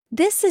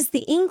This is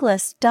the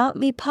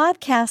Englist.me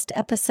podcast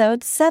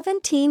episode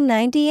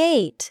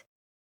 1798.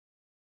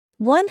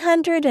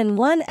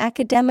 101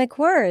 academic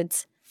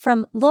words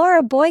from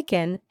Laura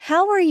Boykin.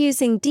 How we're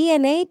using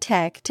DNA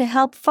tech to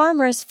help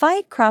farmers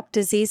fight crop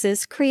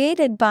diseases,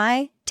 created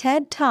by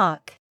TED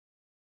Talk.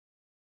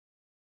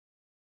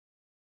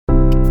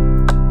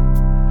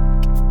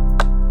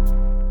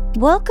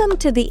 Welcome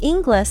to the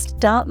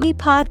Englist.me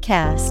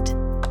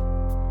podcast.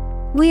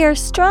 We are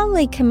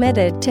strongly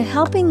committed to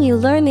helping you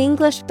learn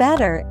English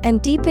better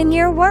and deepen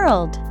your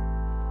world.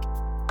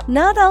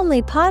 Not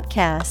only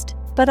podcast,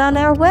 but on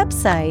our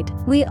website,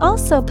 we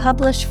also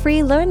publish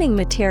free learning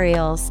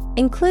materials,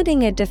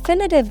 including a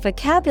definitive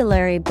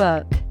vocabulary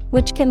book,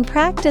 which can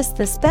practice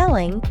the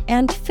spelling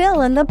and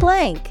fill in the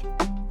blank.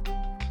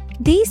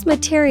 These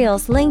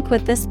materials link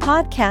with this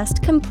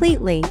podcast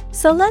completely,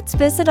 so let's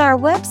visit our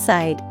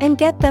website and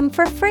get them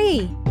for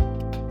free.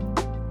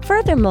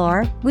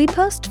 Furthermore, we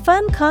post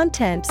fun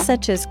content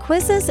such as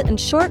quizzes and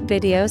short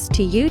videos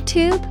to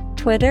YouTube,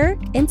 Twitter,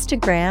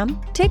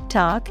 Instagram,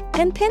 TikTok,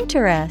 and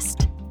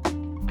Pinterest.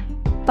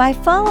 By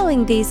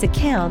following these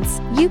accounts,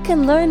 you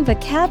can learn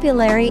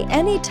vocabulary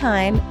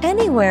anytime,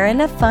 anywhere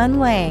in a fun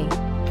way.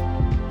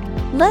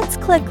 Let's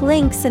click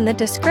links in the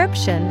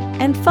description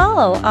and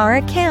follow our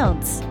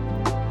accounts.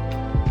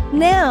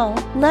 Now,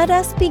 let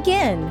us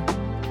begin.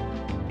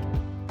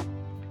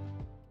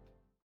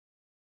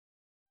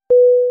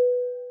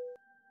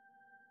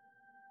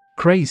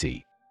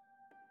 Crazy.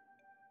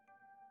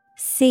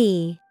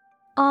 C-R-A-Z-Y.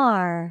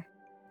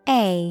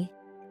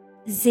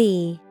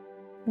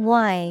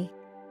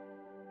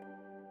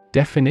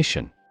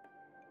 Definition: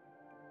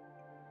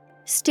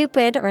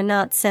 Stupid or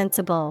not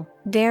sensible,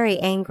 very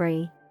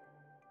angry.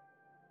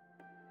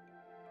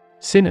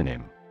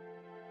 Synonym: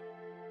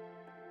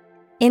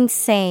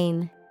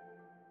 Insane,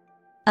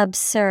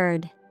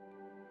 absurd,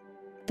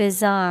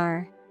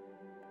 bizarre.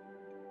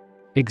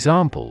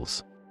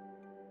 Examples: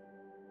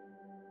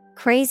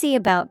 Crazy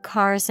about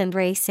cars and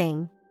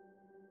racing.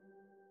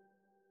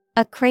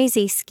 A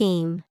crazy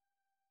scheme.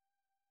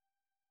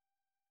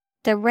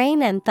 The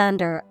rain and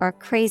thunder are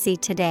crazy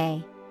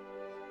today.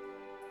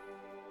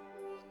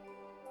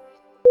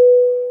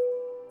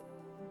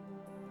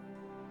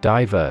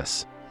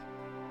 Diverse.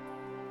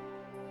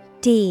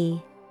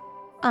 D-I-V-E-R-S-E.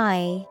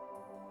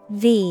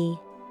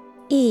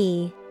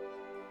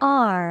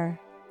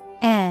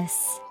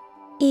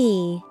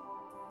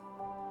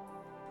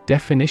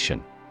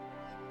 Definition: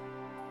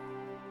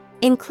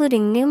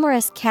 Including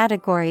numerous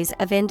categories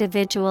of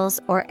individuals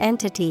or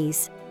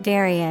entities,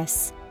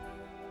 various.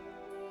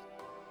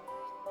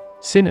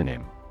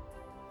 Synonym: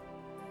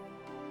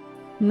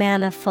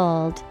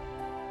 Manifold,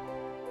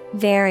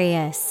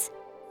 various,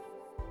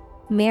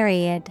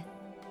 myriad.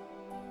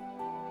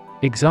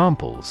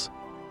 Examples: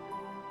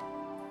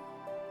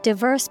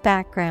 Diverse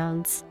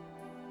backgrounds.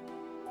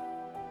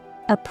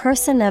 A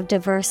person of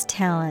diverse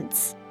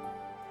talents.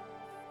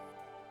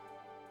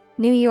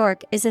 New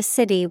York is a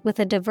city with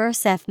a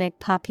diverse ethnic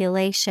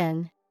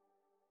population.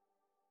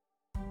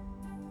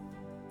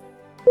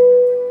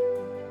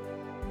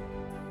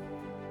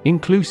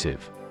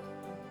 Inclusive.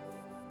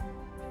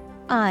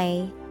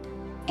 I-N-C-L-U-S-I-V-E.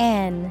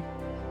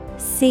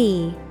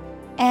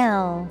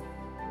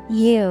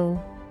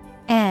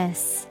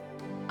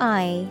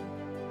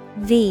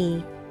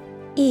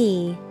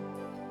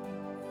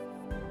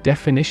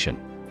 Definition: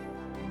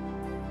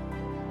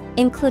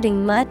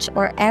 Including much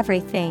or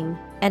everything,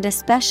 and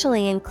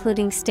especially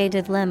including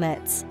stated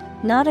limits,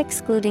 not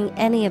excluding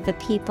any of the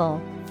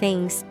people,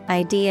 things,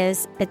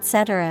 ideas,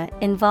 etc.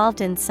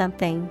 involved in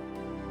something.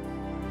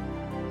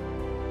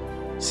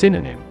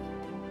 Synonym: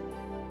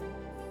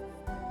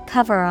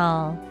 Cover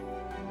all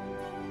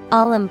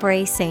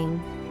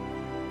embracing,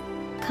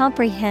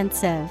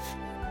 comprehensive.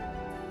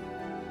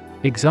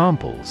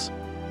 Examples: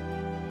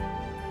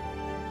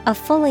 A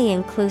fully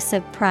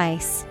inclusive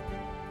price.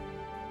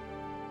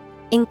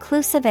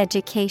 Inclusive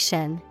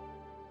education.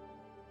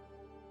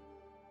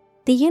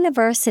 The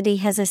university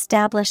has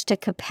established a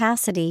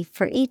capacity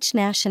for each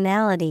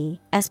nationality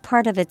as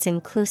part of its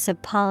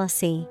inclusive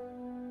policy.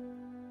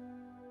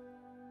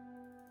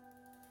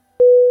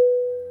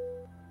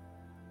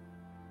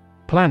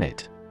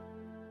 Planet.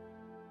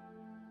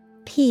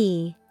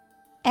 P-L-A-N-E-T.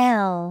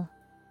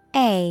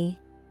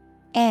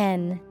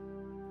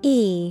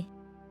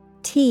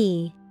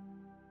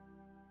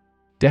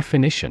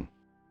 Definition: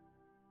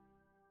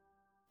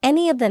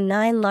 Any of the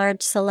 9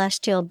 large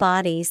celestial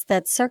bodies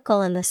that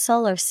circle in the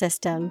solar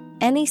system,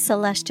 any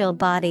celestial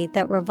body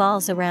that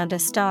revolves around a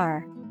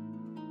star.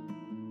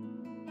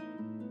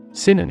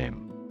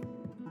 Synonym: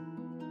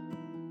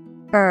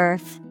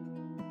 Earth,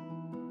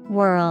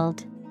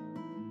 world,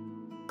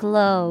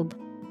 globe.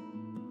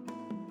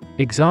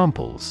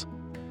 Examples: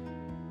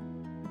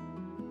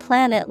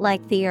 Planet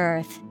like the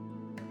Earth.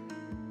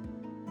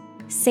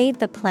 Save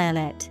the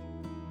planet.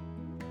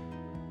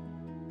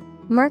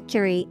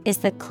 Mercury is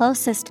the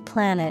closest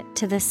planet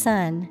to the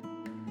Sun.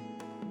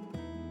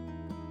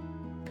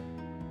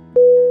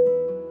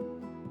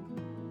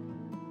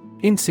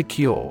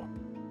 Insecure.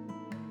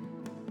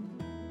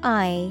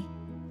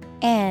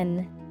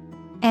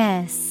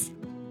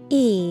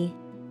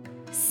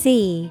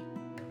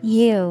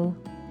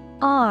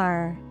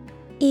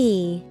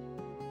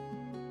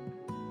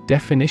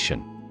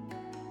 Definition: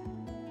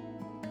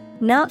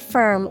 not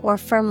firm or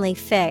firmly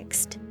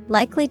fixed,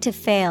 likely to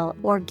fail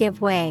or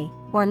give way,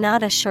 or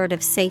not assured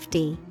of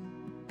safety.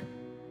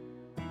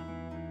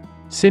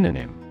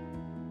 Synonym: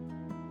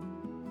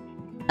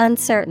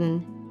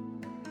 Uncertain,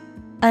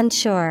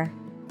 unsure,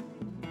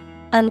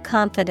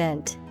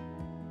 unconfident.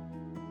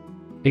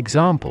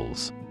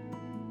 Examples: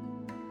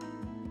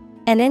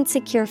 an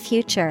insecure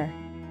future,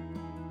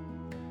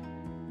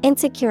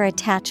 insecure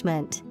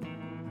attachment.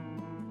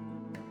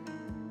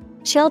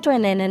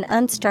 Children in an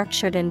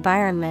unstructured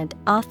environment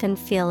often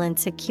feel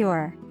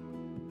insecure.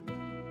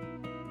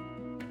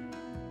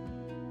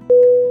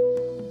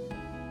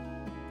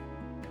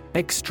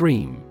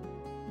 Extreme.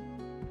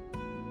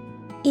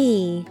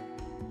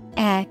 EXTREME.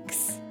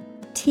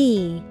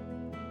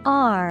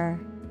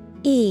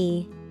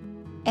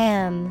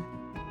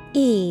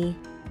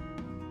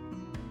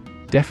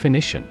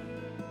 Definition: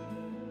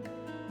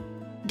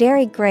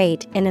 very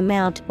great in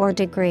amount or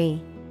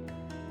degree.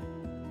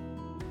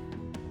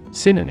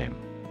 Synonym: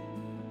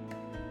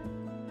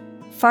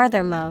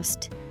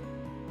 farthermost,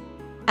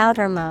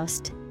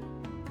 outermost,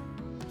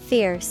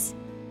 fierce.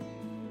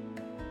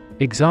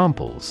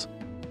 Examples: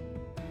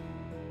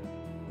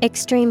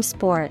 extreme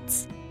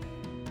sports,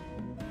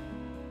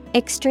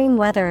 extreme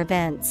weather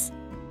events.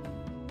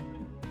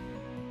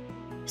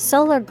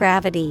 Solar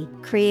gravity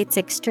creates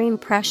extreme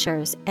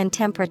pressures and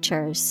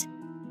temperatures.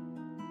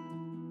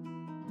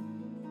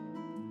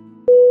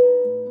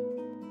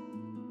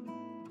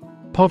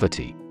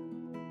 Poverty.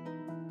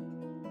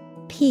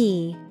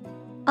 POVERTY.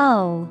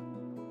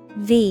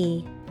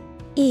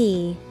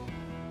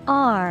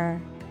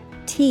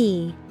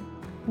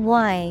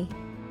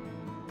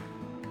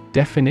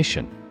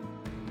 Definition: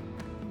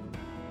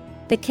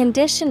 the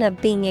condition of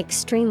being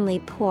extremely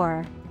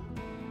poor.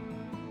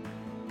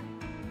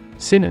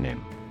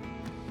 Synonym: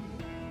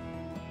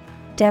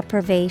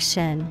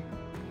 deprivation,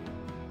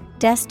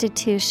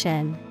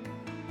 destitution,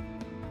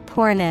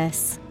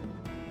 poorness.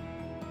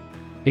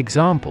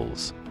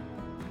 Examples: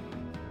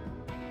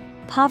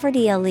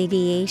 poverty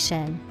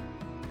alleviation,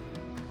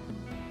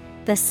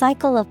 the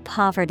cycle of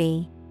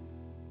poverty.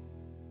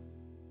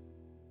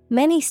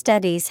 Many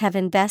studies have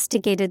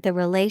investigated the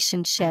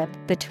relationship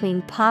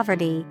between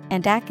poverty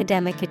and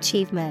academic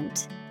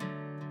achievement.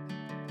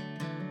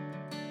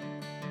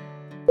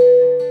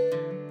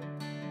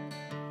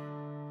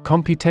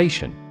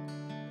 Computation.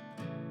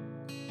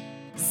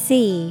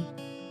 COMPUTATION.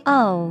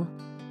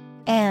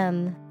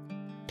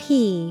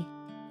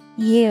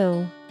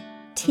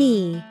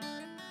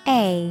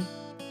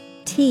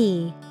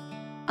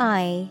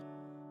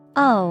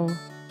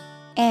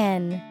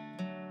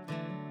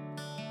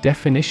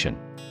 Definition: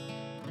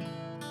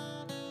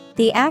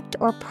 the act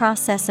or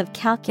process of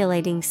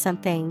calculating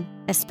something,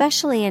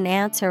 especially an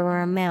answer or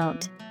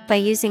amount, by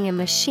using a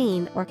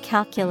machine or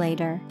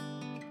calculator.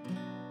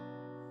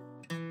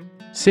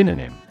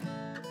 Synonym: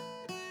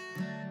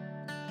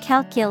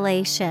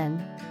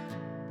 calculation,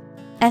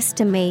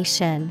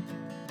 estimation,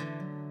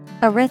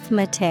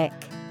 arithmetic.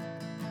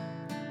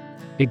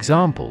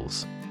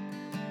 Examples: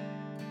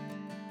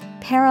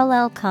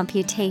 parallel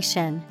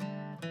computation,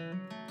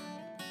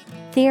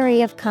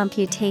 theory of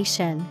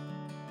computation.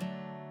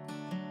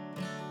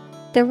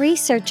 The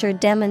researcher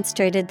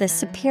demonstrated the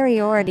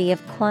superiority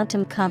of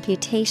quantum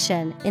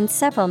computation in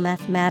several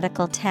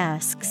mathematical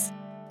tasks.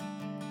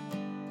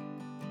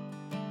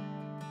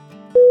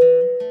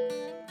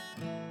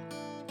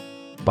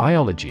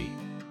 Biology.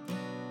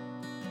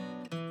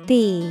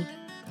 BIOLOGY.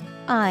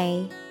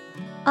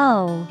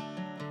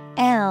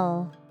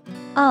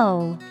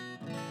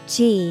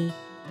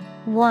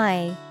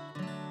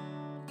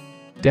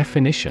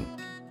 Definition: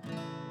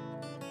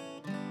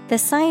 the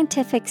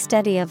scientific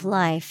study of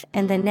life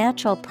and the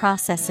natural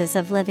processes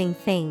of living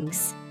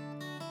things.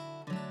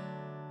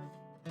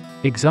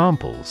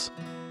 Examples: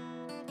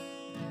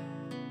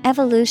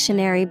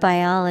 evolutionary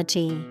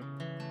biology,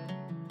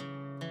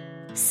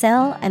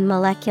 cell and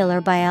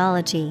molecular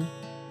biology.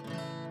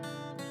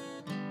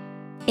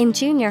 In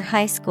junior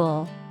high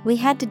school, we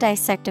had to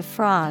dissect a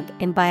frog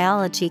in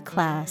biology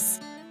class.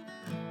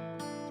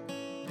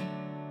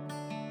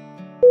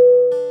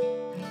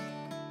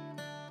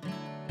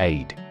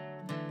 Aid.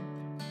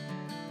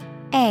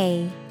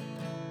 AID.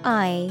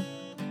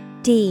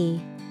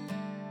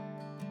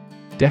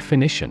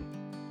 Definition: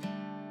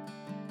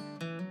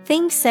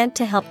 things sent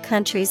to help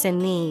countries in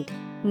need,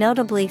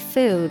 notably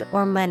food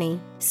or money,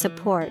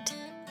 support.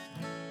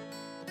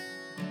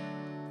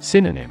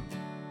 Synonym: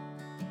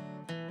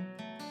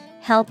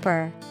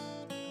 helper,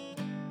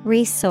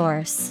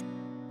 resource,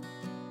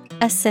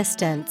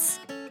 assistance.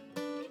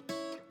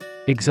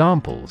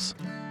 Examples: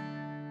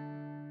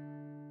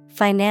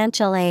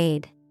 financial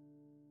aid,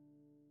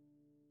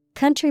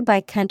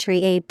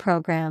 country-by-country aid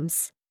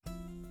programs.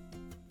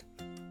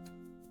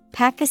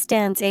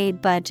 Pakistan's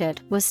aid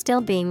budget was still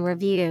being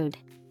reviewed.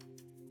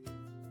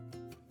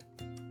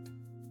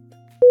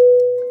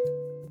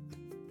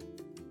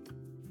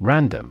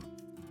 Random.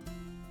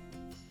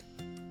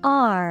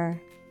 RANDOM.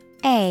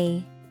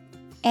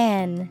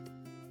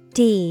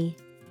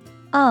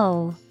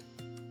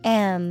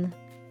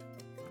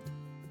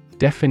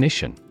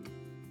 Definition.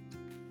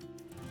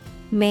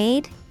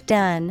 Made,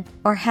 done,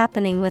 or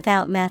happening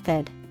without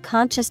method,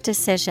 conscious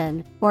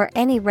decision, or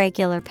any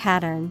regular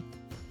pattern.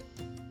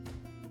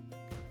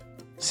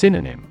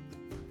 Synonym.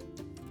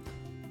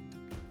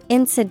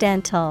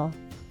 Incidental,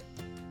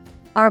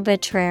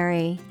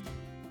 arbitrary,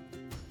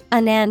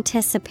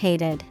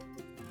 unanticipated.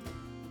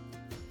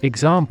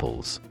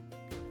 Examples.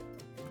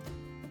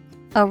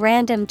 A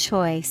random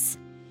choice.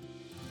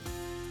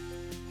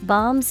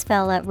 Bombs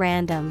fell at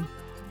random.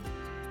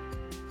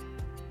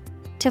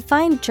 To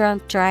find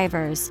drunk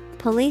drivers,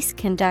 police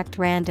conduct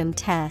random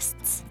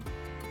tests.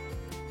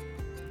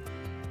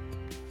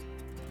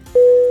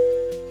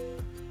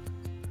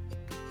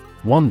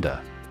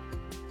 Wander.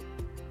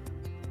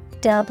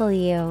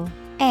 WANDER.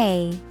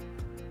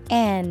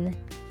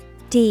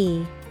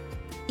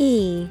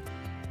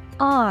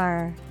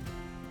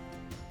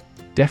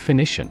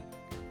 Definition.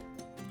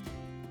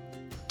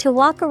 To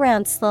walk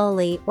around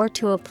slowly or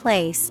to a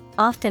place,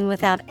 often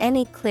without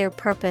any clear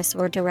purpose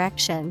or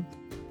direction.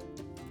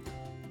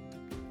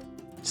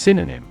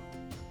 Synonym.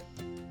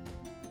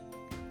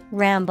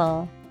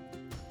 Ramble,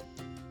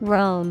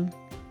 roam,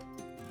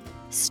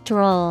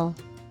 stroll.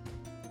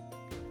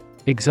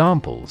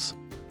 Examples.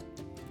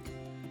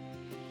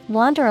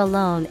 Wander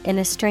alone in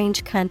a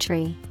strange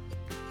country.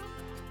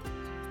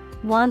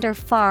 Wander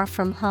far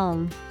from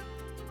home.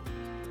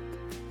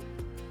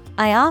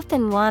 I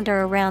often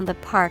wander around the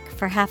park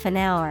for half an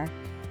hour.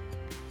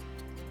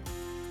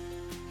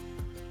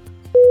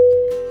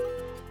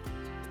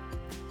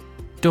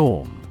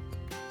 Dorm.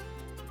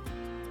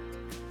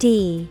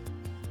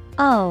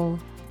 DORM.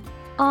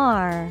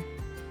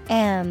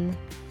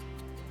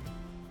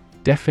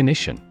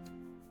 Definition.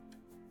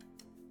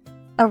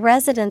 A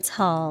residence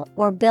hall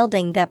or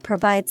building that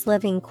provides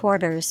living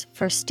quarters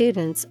for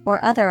students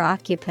or other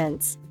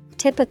occupants,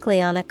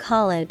 typically on a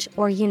college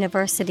or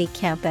university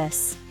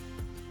campus.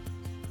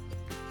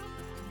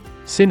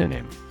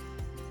 Synonym.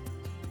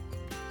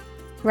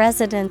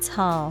 Residence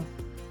hall,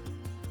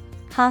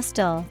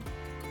 hostel,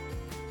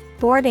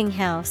 boarding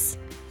house.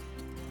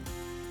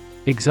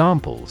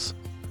 Examples.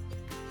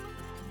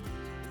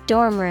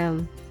 Dorm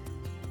room,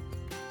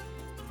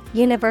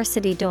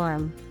 university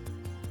dorm.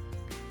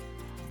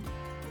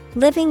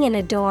 Living in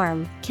a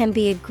dorm can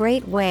be a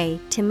great way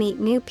to meet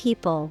new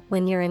people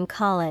when you're in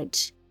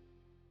college.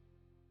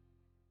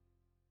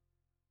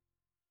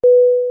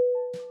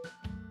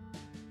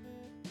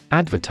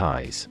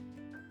 Advertise.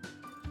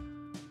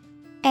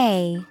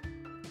 ADVERTISE.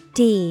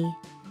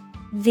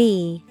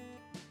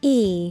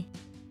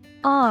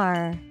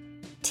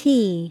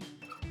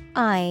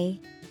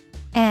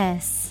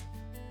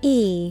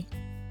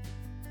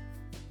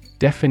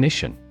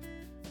 Definition.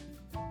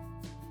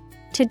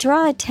 To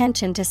draw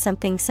attention to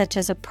something such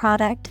as a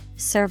product,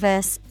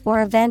 service,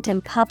 or event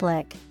in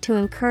public, to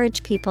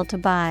encourage people to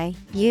buy,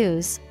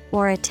 use,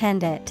 or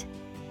attend it.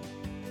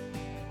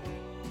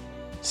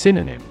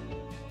 Synonym.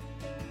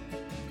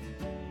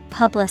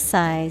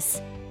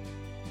 Publicize,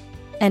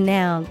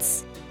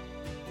 announce,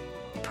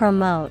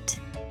 promote.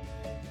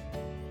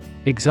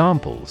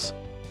 Examples.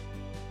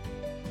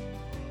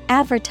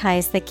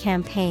 Advertise the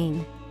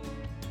campaign.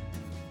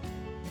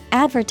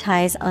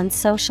 Advertise on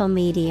social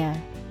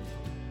media.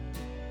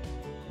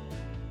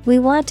 We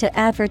want to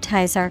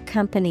advertise our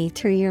company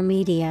through your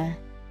media.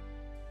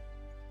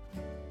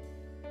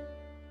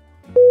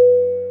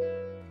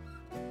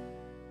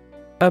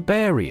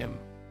 Herbarium.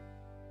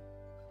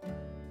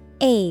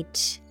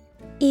 HERBARIUM.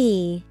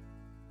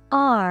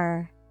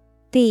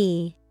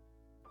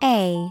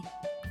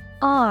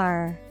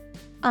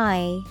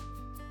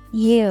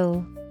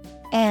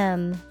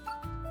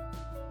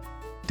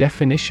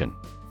 Definition.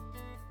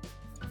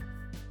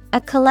 A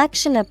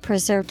collection of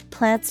preserved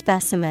plant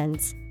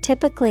specimens,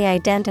 typically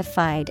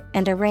identified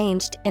and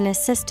arranged in a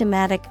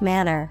systematic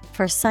manner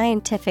for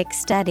scientific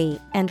study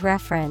and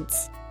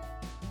reference.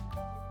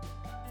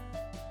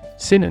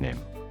 Synonym.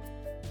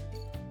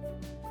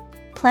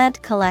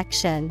 Plant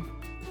collection,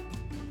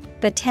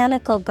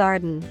 botanical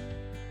garden.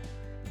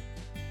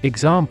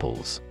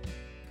 Examples.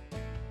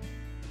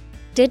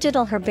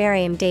 Digital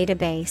herbarium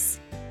database.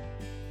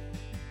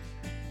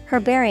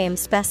 Herbarium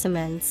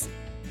specimens.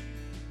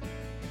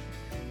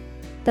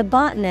 The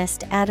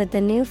botanist added the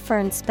new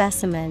fern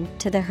specimen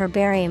to the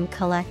herbarium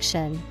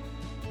collection.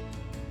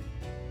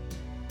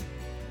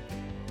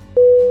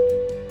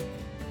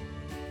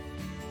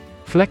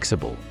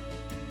 Flexible.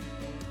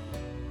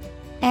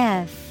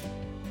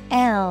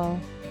 FLEXIBLE.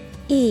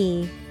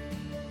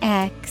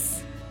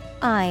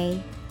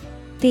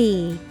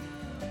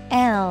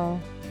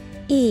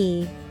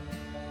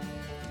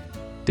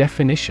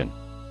 Definition.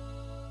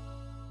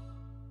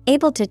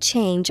 Able to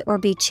change or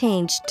be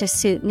changed to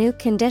suit new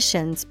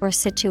conditions or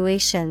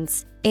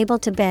situations, able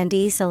to bend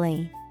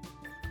easily.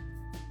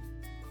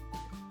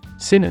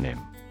 Synonym.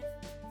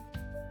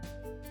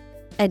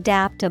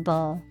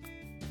 Adaptable,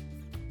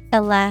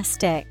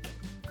 elastic,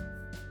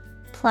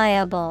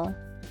 pliable.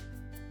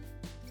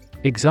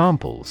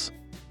 Examples: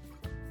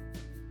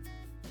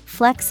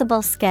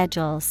 Flexible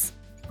schedules.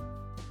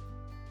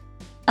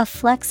 A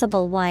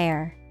flexible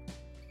wire.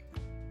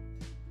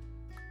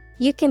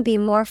 You can be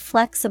more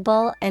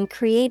flexible and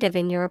creative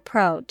in your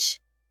approach.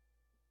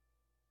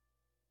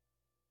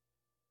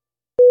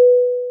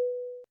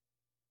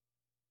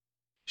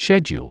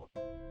 Schedule.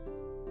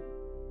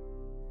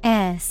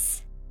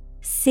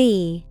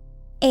 SCHEDULE.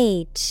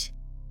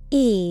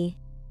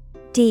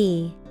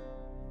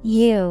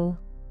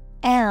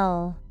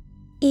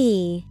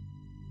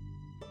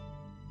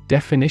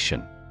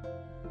 Definition: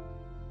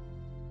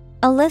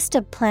 A list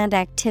of planned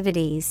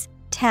activities,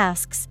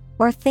 tasks,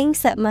 or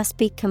things that must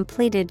be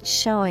completed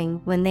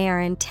showing when they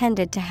are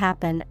intended to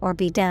happen or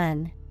be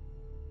done.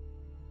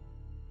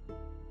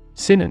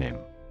 Synonym: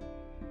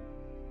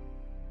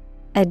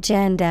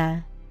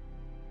 Agenda,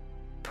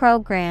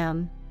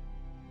 program,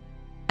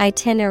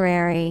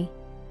 itinerary.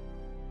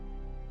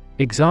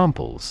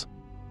 Examples: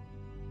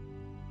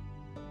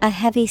 A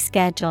heavy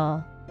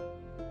schedule.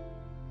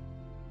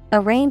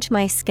 Arrange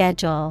my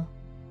schedule.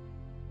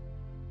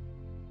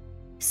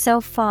 So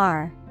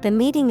far, the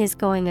meeting is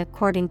going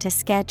according to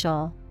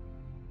schedule.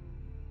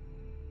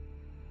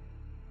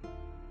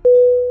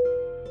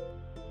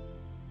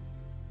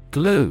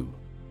 Glue.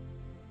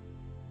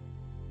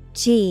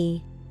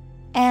 GLUE.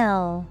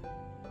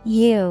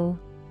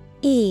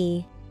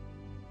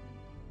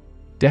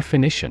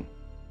 Definition: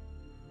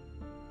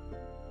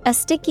 A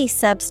sticky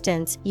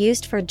substance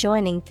used for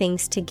joining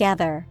things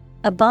together,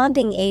 a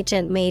bonding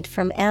agent made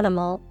from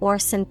animal or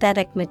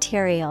synthetic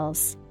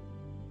materials.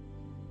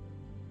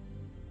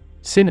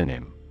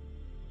 Synonym: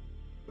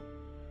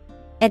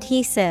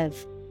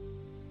 Adhesive,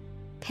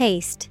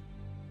 paste,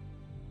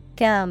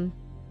 gum.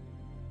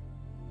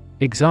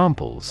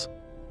 Examples: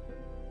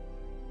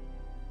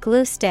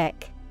 Glue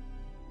stick,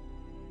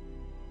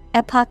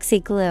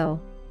 epoxy glue.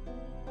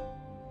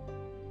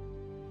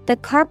 The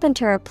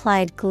carpenter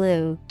applied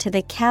glue to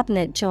the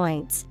cabinet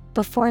joints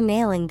before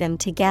nailing them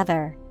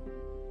together.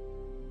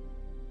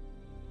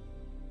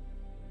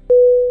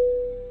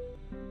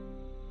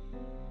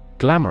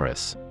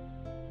 Glamorous.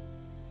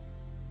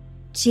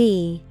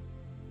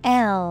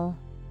 GLAMOROUS.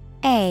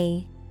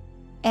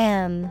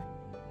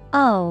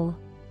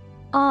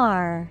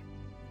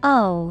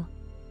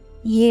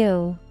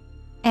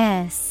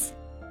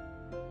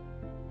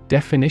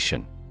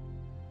 Definition: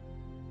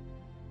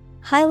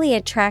 Highly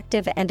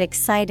attractive and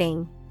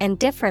exciting, and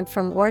different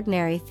from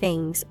ordinary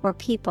things or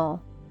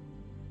people.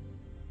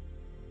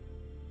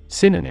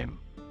 Synonym: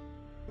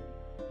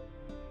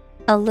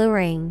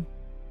 Alluring,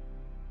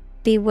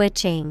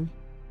 bewitching,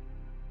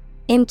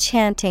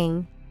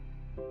 enchanting.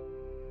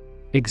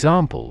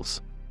 Examples: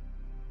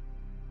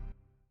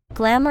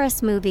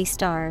 Glamorous movie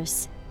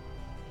stars.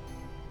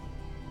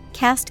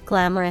 Cast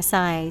glamorous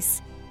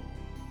eyes.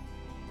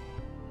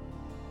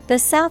 The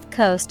South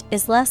Coast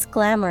is less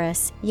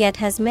glamorous yet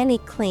has many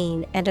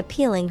clean and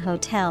appealing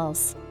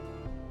hotels.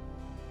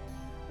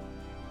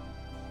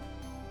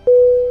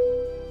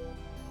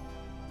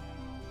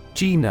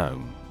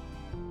 Genome.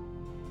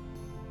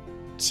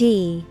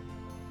 GENOME.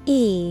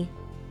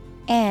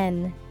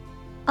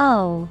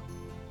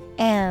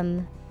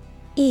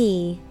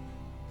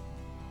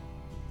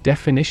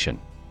 Definition: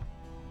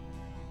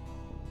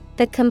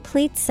 The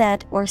complete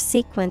set or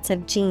sequence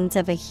of genes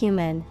of a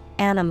human,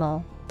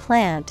 animal,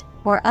 plant,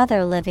 or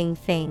other living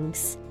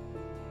things.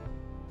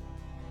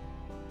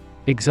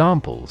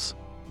 Examples: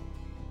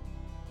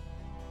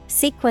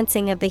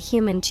 Sequencing of the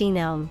human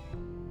genome.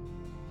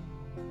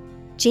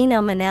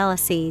 Genome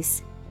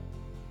analyses.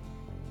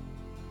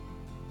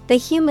 The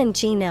human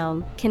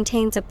genome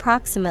contains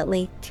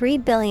approximately 3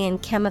 billion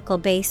chemical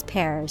base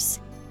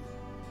pairs.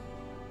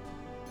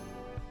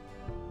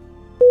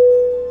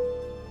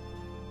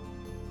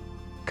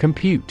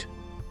 Compute.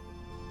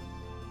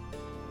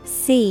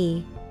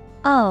 COMPUTE.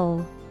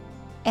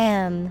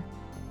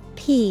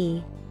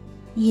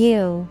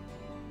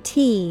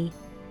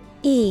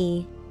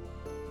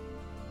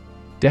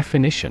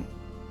 Definition: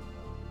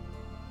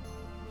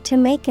 To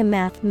make a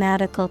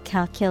mathematical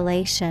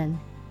calculation.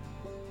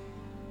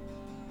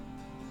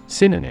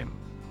 Synonym: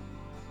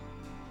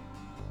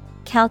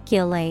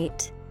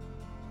 Calculate.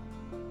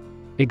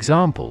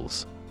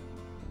 Examples: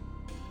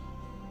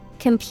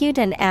 Compute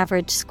an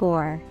average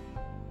score.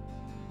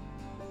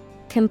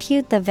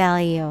 Compute the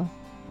value.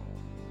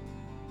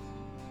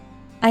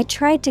 I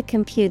tried to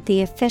compute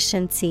the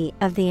efficiency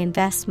of the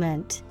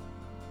investment.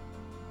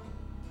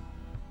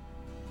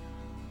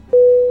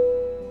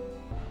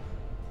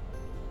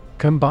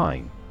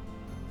 Combine.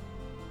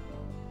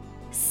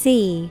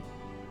 COMBINE.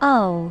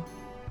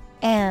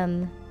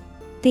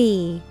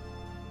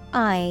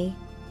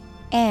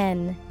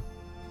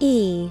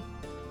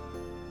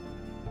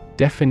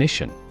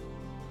 Definition: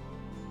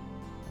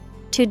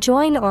 To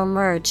join or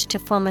merge to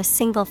form a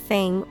single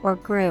thing or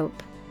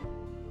group.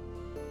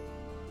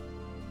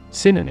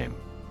 Synonym: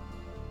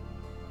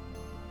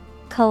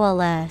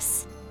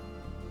 Coalesce,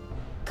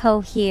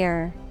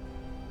 cohere,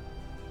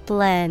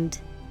 blend.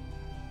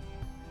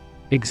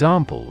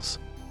 Examples: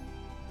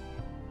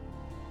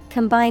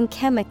 combine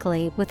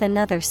chemically with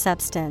another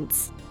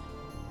substance.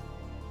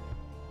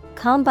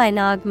 Combine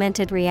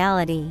augmented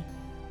reality.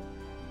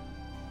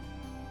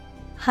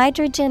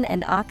 Hydrogen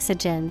and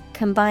oxygen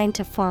combine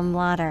to form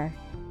water.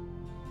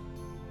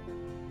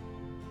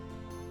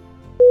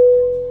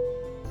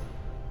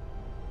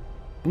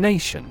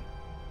 Nation.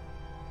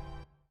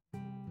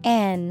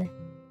 N-A-T-I-O-N.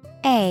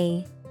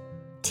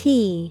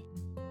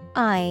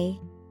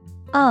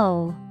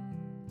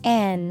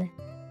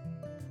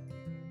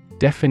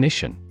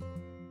 Definition.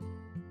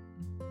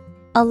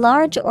 A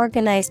large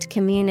organized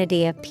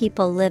community of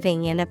people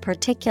living in a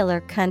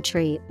particular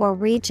country or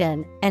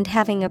region and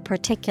having a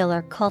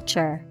particular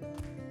culture.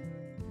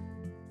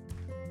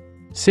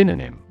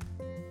 Synonym.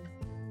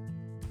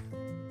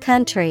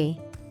 Country,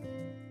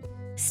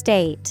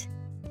 state,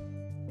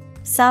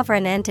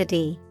 sovereign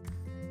entity.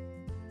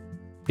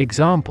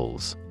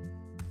 Examples.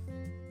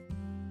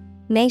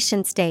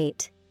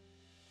 Nation-state.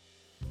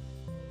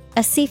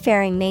 A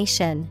seafaring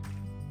nation.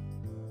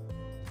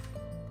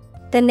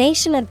 The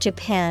nation of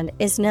Japan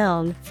is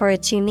known for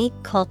its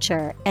unique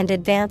culture and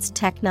advanced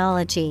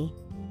technology.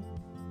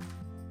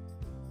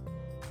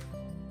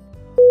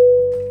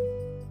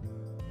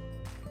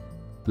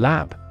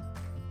 Lab.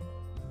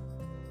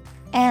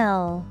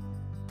 L-A-B.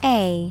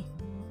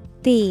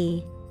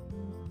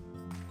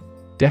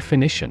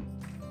 Definition.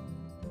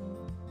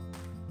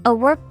 A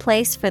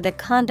workplace for the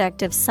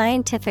conduct of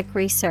scientific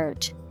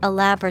research, a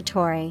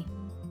laboratory.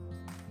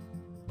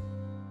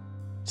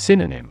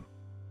 Synonym.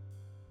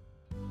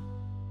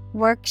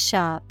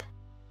 Workshop,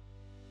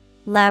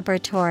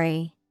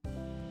 laboratory,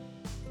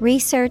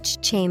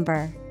 research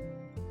chamber.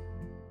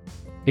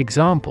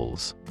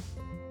 Examples.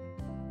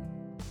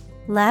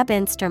 Lab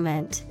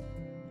instrument,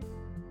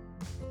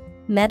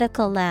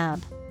 medical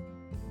lab.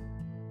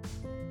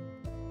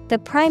 The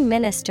Prime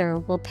Minister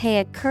will pay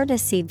a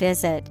courtesy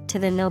visit to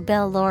the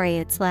Nobel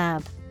laureate's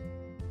lab.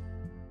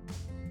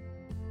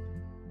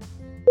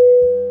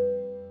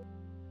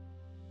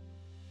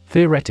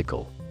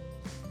 Theoretical.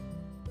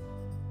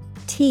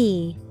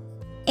 Theoretical.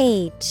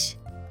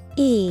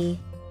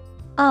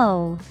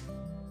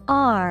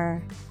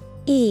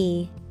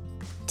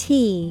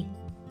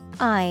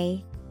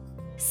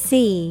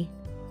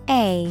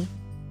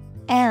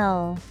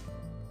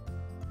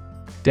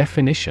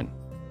 Definition.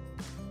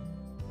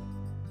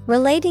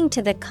 Relating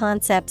to the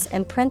concepts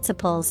and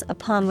principles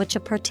upon which a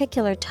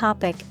particular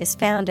topic is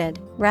founded,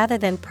 rather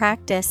than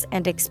practice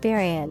and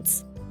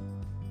experience.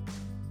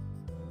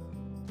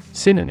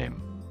 Synonym.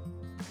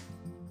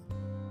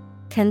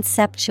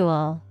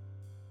 Conceptual,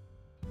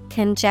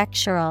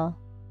 conjectural,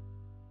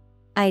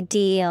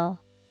 ideal.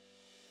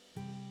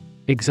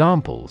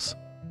 Examples.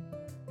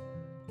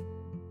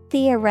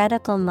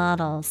 Theoretical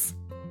models.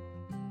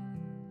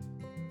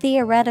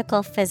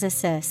 Theoretical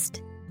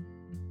physicist.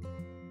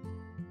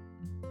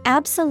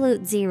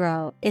 Absolute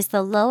zero is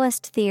the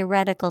lowest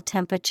theoretical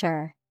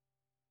temperature.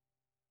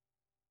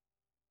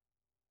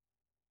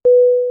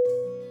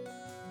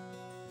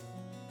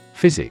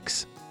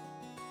 Physics.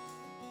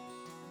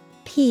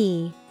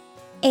 P-H-Y-S-I-C-S.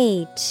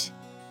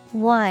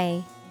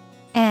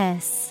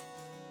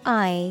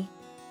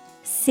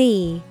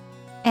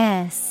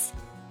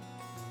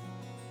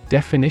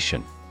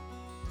 Definition.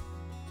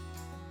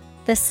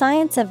 The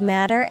science of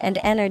matter and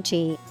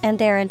energy and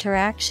their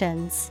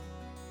interactions.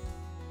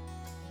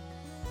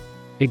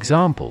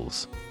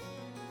 Examples.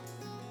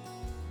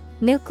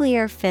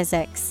 Nuclear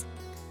physics.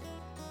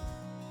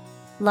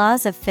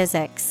 Laws of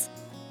physics.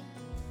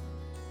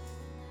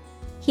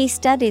 He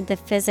studied the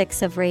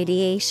physics of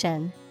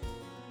radiation.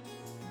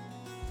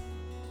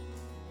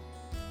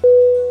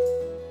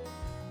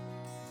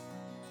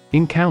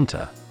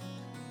 Encounter.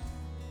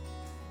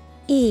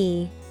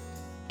 E-N-C-O-U-N-T-E-R.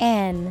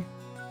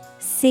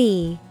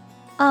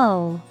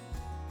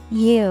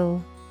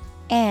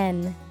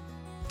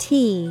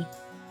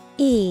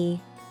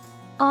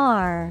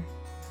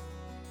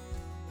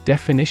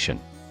 Definition.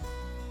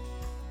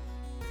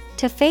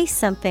 To face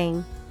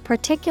something,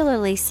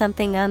 particularly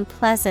something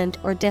unpleasant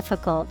or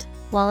difficult,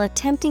 while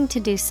attempting to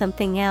do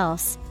something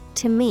else,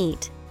 to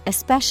meet,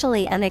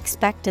 especially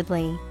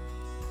unexpectedly.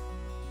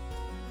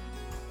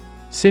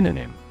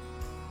 Synonym.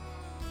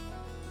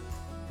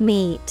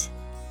 Meet,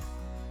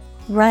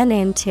 run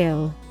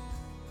into,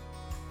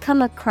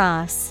 come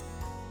across.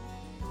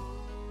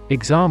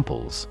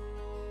 Examples.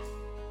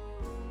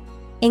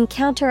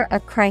 Encounter a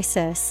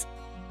crisis.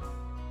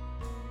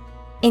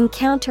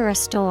 Encounter a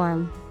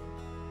storm.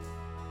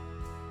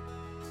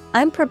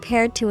 I'm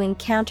prepared to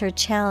encounter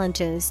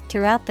challenges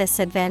throughout this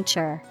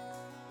adventure.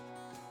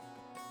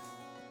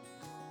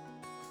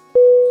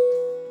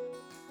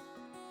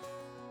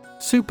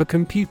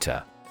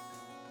 Supercomputer.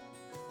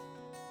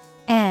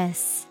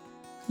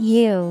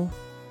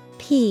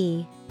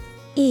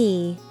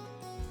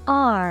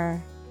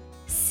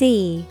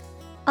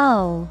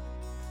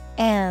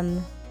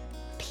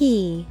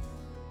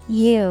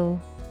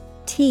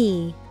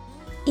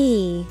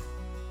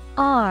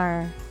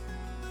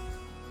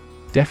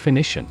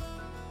 Definition.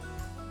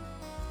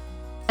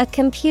 A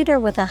computer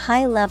with a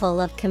high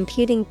level of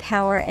computing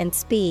power and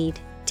speed,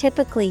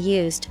 typically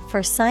used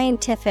for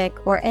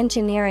scientific or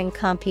engineering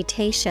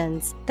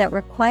computations that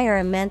require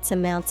immense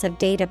amounts of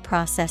data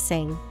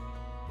processing.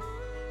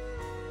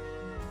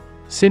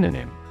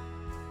 Synonym: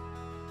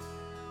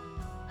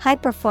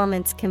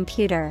 high-performance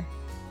computer,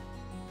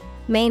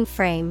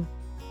 mainframe,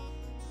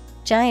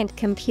 giant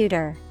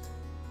computer.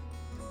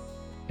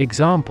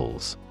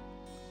 Examples: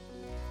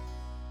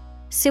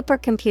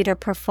 supercomputer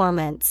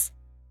performance,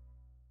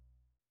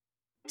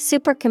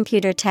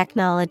 supercomputer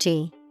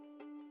technology.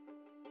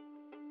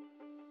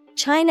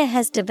 China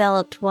has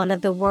developed one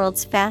of the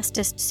world's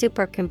fastest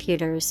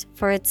supercomputers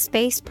for its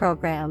space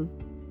program.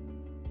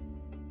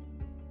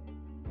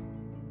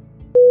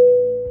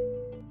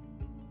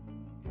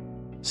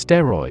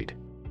 Steroid.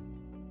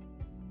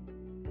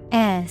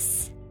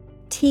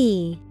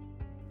 S-T-E-R-O-I-D.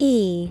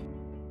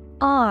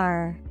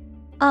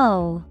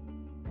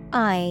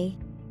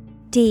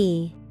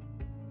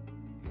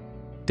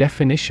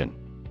 Definition: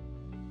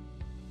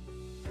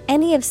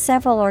 any of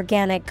several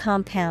organic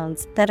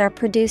compounds that are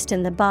produced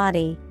in the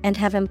body and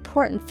have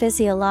important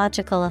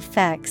physiological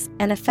effects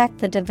and affect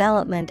the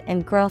development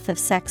and growth of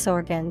sex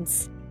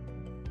organs.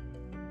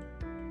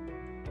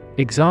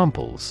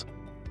 Examples: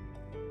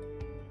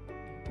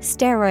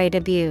 steroid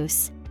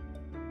abuse,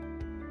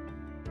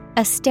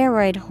 a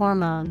steroid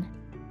hormone.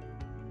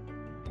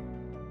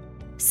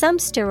 Some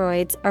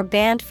steroids are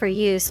banned for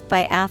use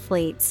by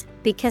athletes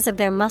because of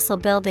their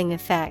muscle-building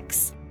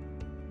effects.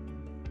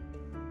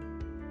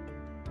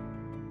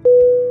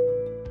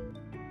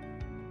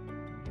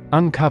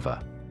 Uncover.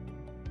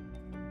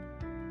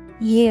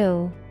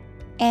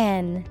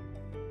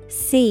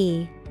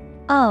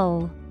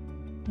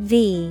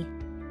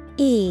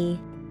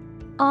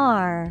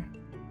 U-N-C-O-V-E-R.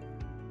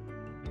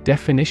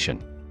 Definition: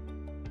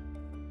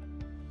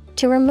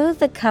 to remove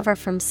the cover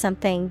from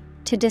something,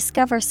 to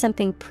discover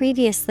something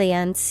previously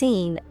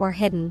unseen or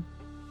hidden.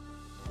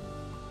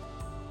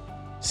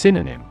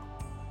 Synonym: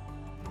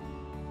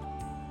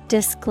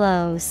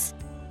 disclose,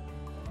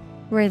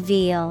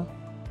 reveal,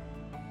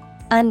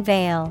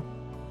 unveil.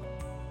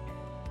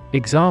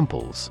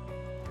 Examples: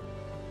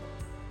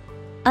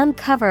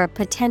 uncover a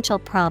potential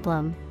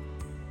problem,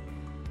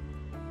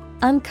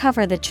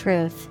 uncover the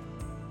truth.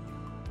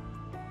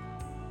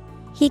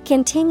 He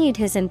continued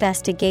his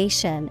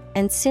investigation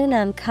and soon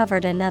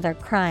uncovered another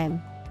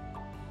crime.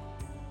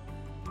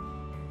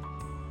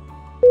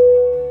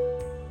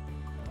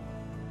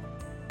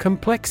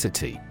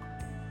 Complexity.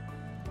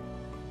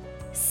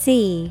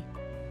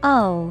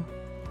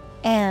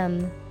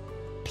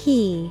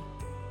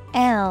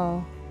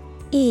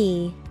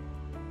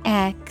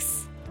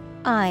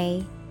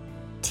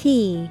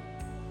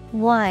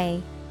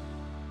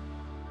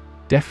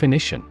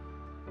 Definition: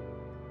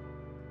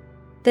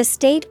 the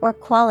state or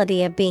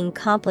quality of being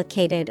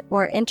complicated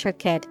or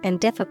intricate and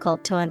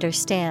difficult to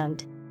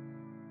understand.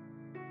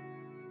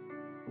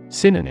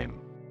 Synonym: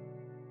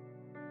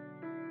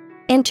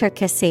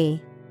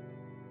 intricacy,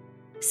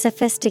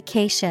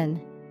 sophistication,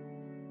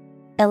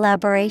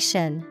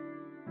 elaboration.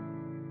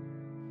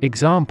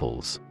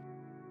 Examples: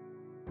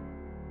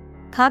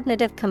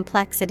 cognitive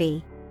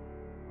complexity,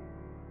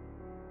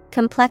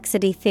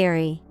 complexity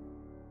theory.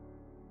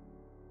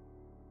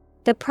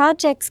 The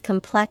project's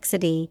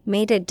complexity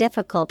made it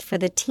difficult for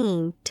the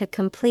team to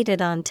complete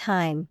it on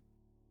time.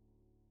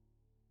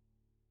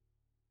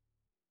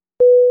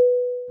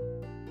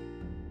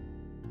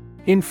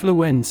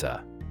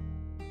 Influenza.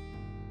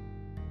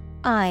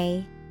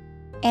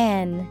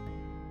 I-N-F-L-U-E-N-Z-A.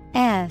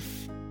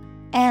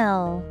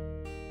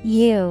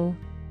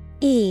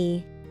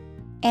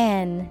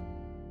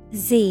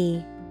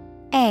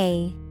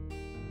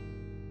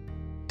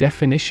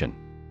 Definition: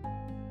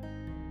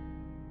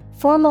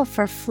 formal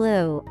for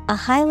flu, a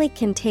highly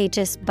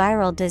contagious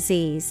viral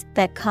disease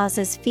that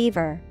causes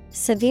fever,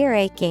 severe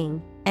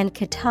aching, and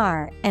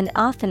catarrh and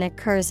often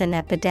occurs in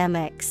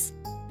epidemics.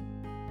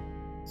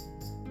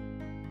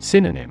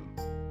 Synonym: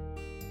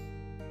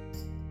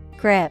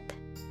 grip,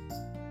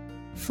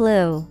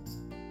 flu.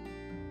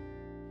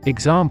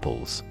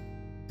 Examples: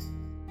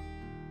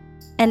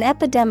 an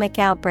epidemic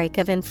outbreak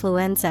of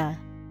influenza,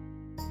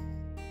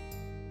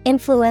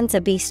 influenza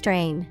B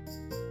strain.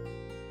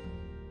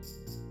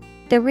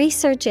 The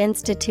research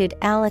institute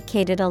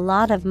allocated a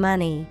lot of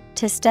money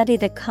to study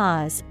the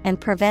cause and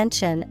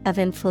prevention of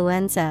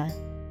influenza.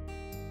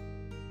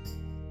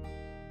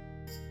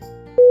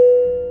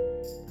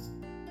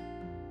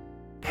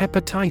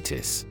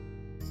 Hepatitis.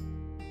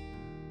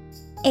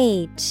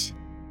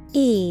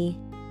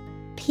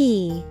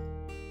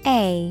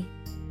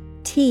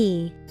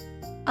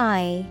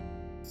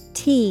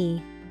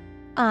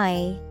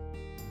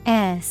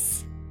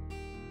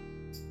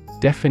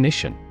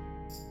 Definition: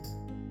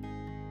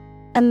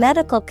 a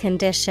medical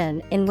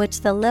condition in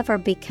which the liver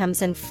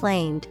becomes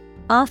inflamed,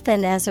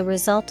 often as a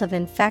result of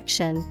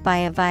infection by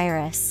a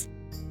virus.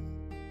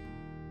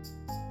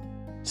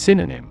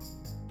 Synonym: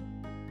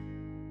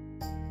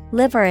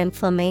 liver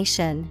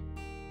inflammation,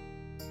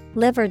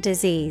 liver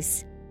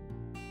disease,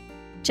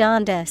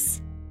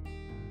 jaundice.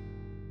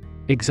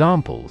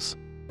 Examples: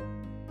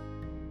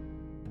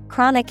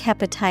 chronic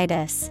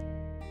hepatitis,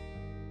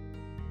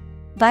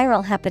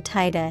 Viral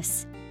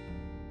hepatitis.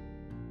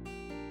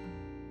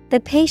 The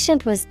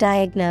patient was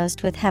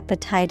diagnosed with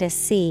hepatitis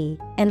C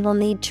and will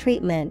need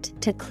treatment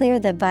to clear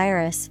the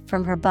virus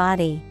from her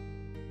body.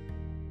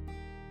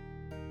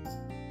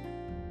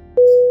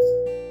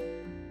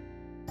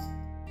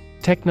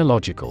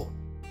 Technological.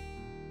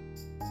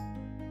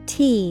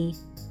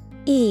 Technological.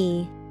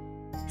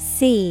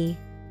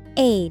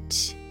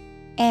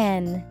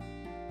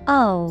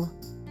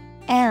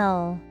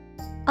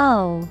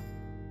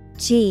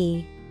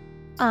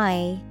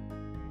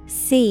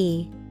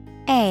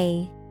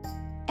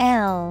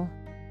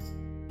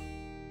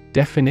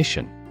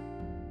 Definition.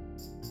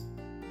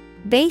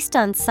 Based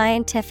on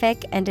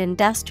scientific and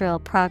industrial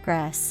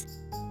progress.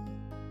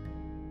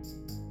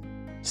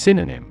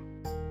 Synonym.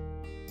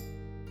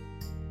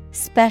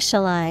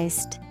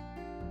 Specialized,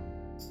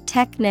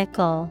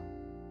 technical.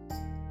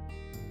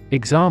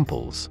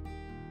 Examples.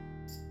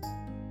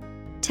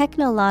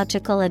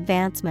 Technological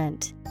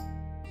advancement.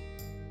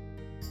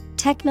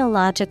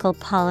 Technological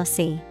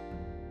policy.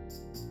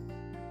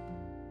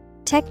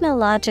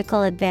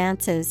 Technological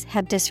advances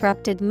have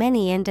disrupted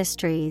many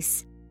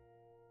industries.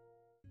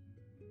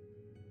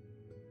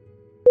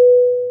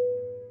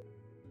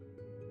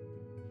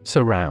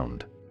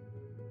 Surround.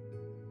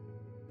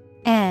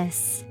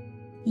 S-U-R-R-O-U-N-D.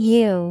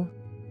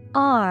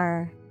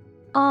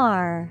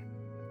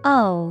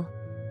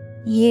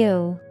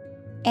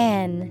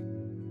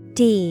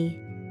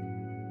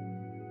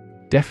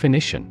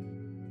 Definition.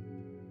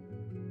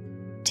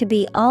 To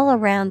be all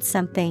around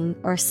something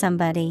or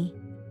somebody.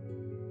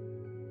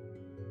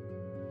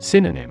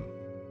 Synonym.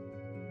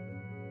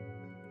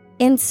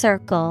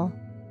 Encircle,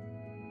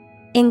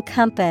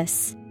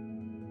 encompass,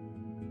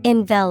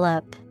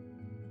 envelop.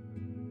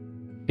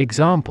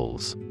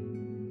 Examples.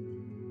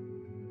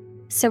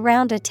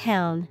 Surround a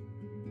town.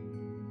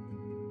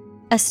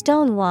 A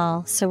stone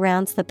wall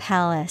surrounds the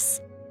palace.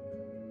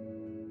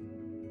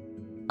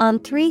 On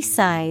 3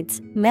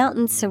 sides,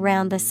 mountains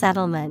surround the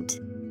settlement.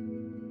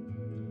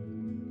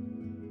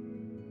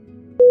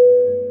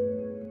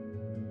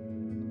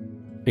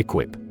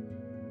 Equip.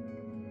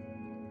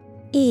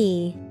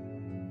 E-Q-U-I-P.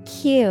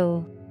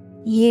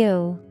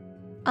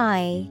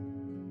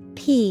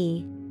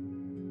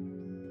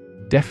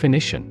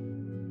 Definition.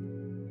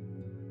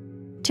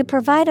 To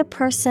provide a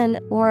person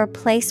or a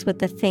place with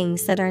the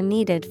things that are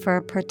needed for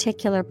a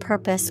particular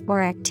purpose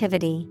or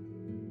activity.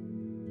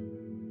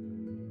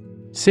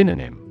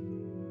 Synonym.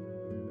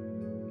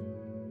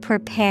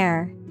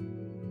 Prepare,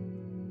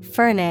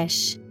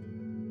 furnish,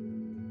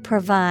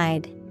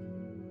 provide.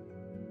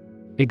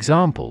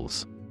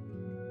 Examples.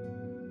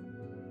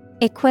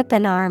 Equip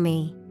an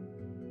army.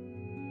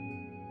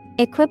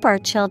 Equip our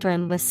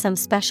children with some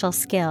special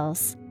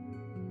skills.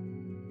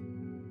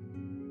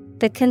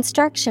 The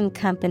construction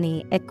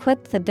company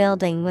equipped the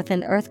building with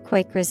an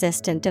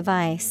earthquake-resistant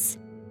device.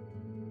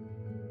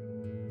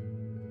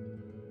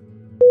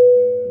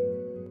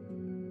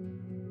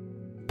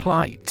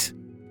 Plight.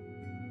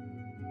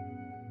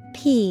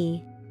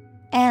 P-L-I-G-H-T.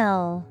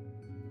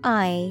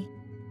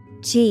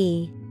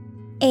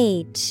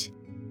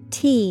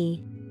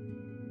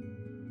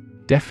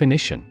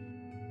 Definition.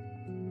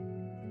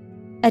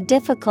 A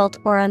difficult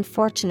or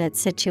unfortunate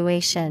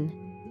situation.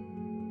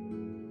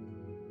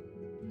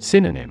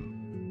 Synonym.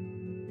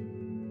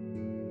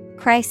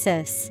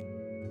 Crisis,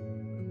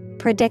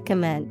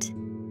 predicament,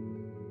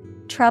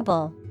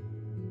 trouble.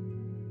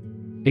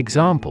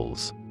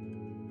 Examples.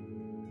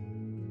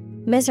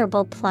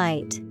 Miserable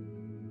plight.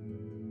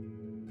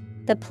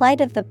 The plight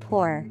of the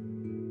poor.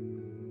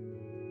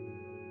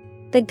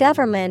 The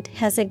government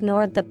has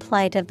ignored the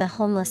plight of the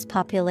homeless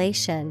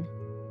population.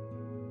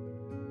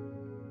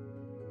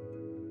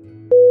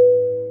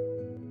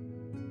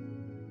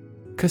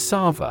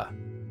 Cassava.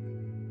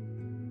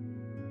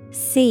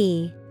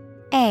 C-A-S-S-A-V-A.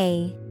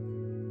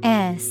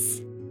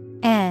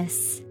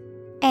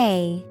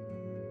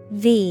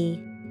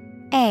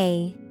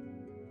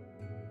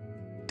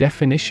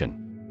 Definition.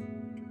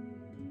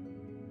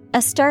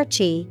 A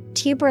starchy,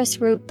 tuberous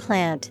root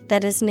plant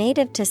that is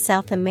native to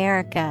South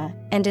America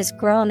and is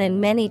grown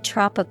in many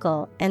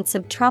tropical and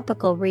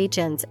subtropical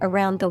regions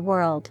around the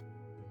world.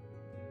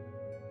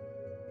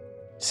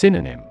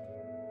 Synonym.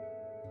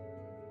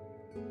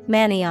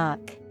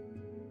 Manioc,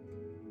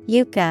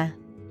 yucca.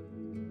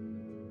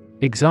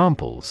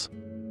 Examples.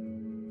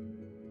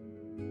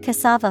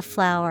 Cassava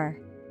flour,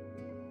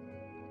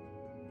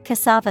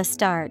 cassava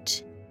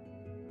starch.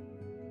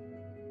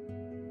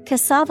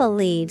 Cassava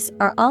leaves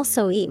are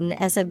also eaten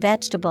as a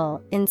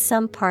vegetable in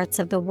some parts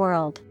of the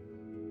world.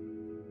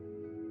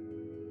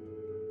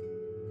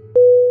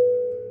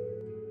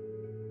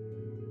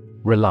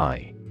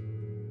 Rely.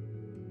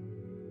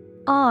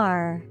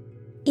 R-E-L-Y.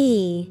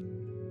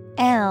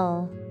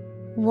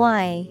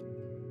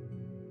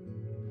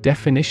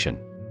 Definition.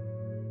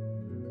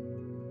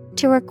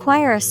 To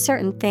require a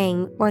certain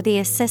thing or the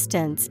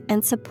assistance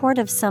and support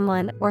of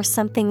someone or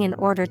something in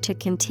order to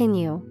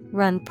continue,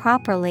 run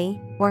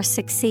properly, or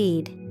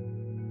succeed.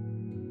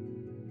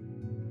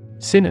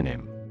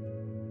 Synonym.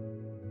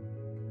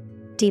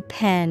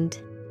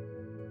 Depend,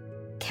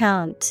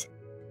 count,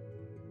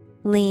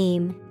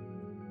 lean.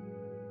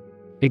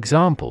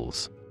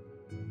 Examples: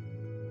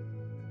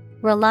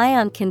 Rely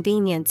on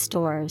convenience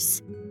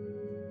stores.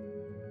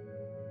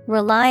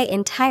 Rely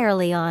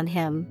entirely on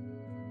him.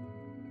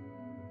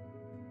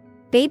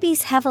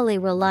 Babies heavily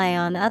rely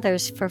on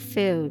others for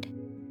food.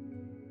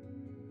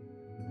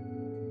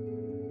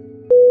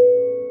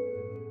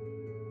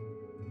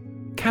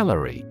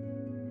 Calorie.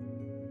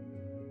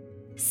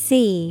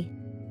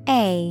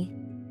 C-A-L-O-R-I-E.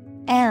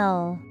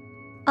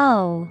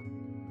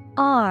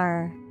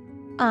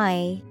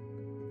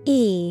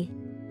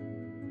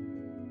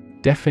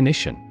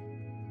 Definition: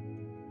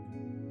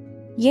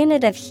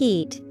 Unit of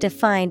heat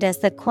defined as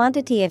the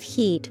quantity of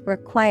heat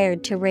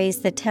required to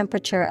raise the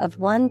temperature of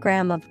 1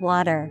 gram of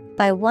water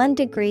by 1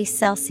 degree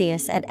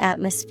Celsius at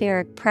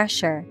atmospheric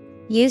pressure,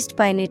 used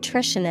by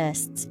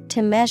nutritionists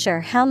to measure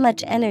how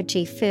much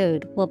energy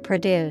food will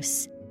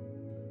produce.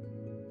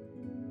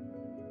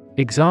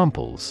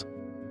 Examples: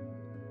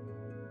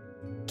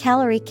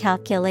 Calorie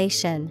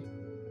calculation.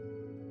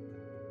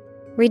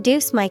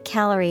 Reduce my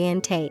calorie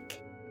intake.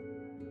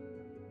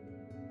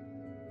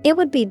 It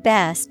would be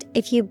best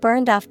if you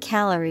burned off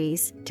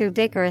calories through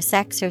vigorous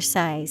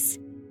exercise.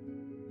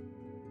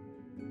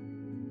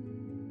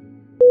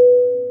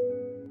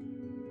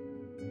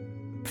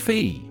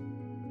 Fee.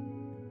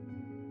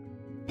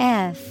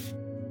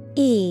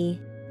 F-E-E.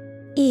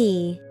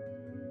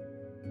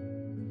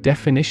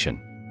 Definition: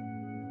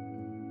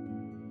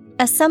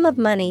 A sum of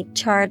money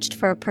charged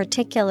for a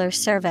particular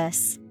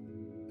service.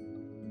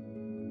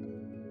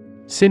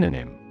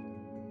 Synonym: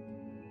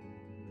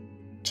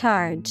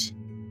 Charge,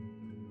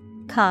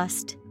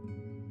 cost,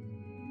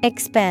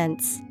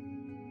 expense.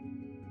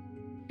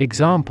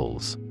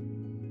 Examples: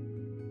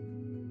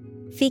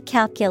 Fee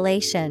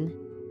calculation.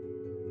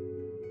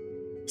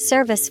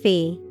 Service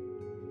fee.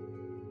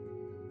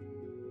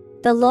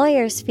 The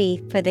lawyer's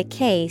fee for the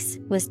case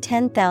was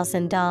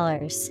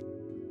 $10,000.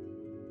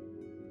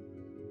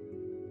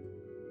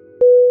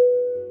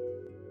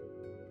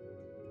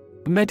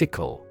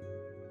 Medical.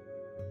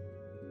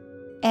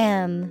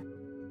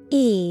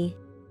 M-E-D-I-C-A-L.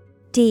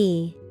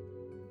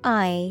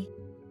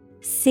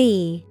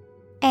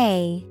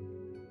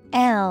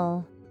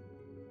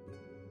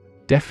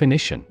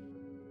 Definition: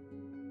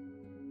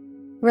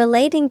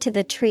 Relating to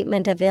the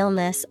treatment of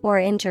illness or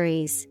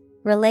injuries,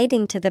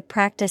 relating to the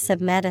practice of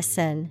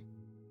medicine.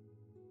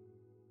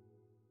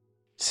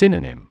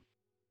 Synonym: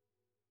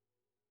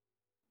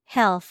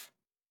 Health,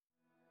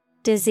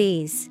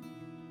 disease,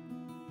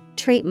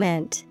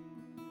 treatment.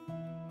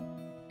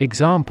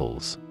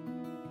 Examples: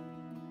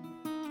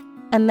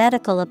 A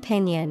medical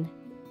opinion.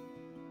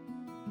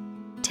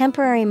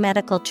 Temporary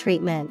medical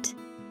treatment.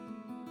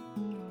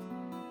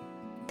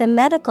 The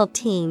medical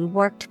team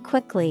worked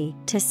quickly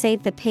to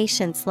save the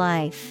patient's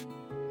life.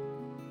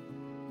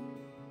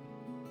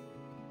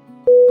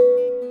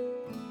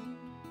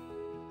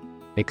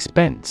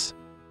 Expense.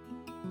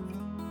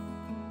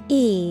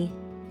 E-X-P-E-N-S-E.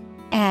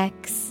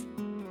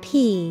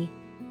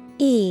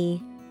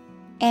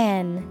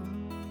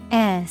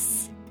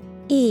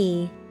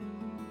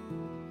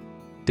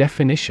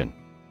 Definition: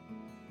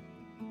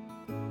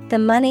 The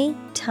money,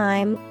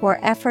 time, or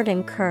effort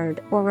incurred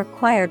or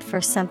required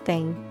for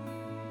something.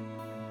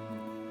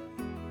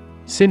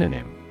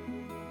 Synonym: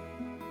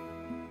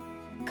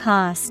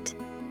 Cost,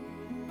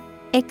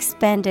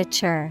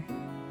 expenditure,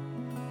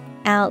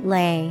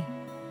 outlay.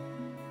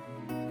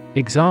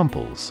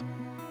 Examples: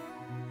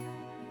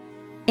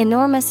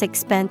 Enormous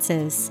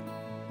expenses.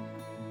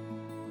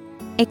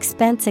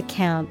 Expense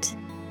account.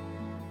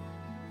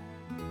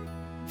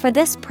 For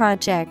this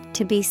project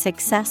to be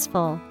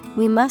successful,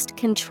 we must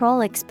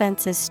control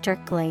expenses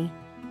strictly.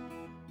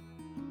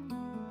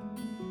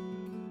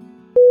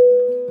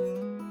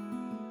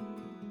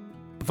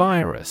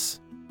 Virus.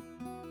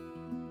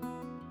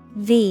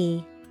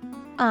 V-I-R-U-S.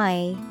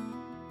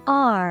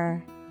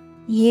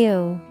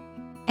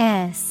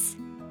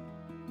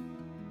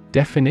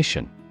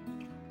 Definition: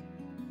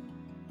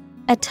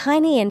 A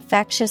tiny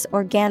infectious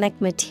organic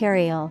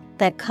material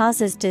that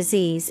causes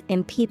disease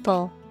in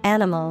people,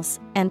 animals,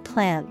 and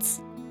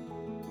plants.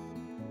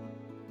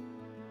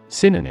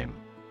 Synonym: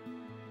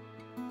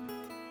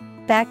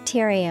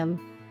 Bacterium,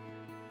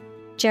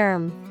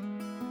 germ,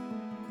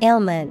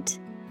 ailment.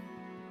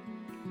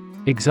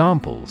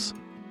 Examples: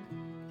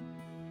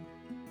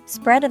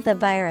 Spread of the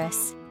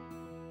virus.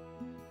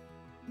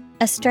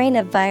 A strain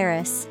of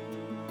virus.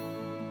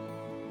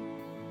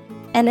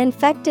 An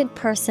infected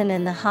person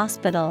in the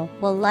hospital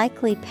will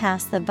likely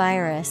pass the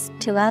virus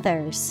to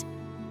others.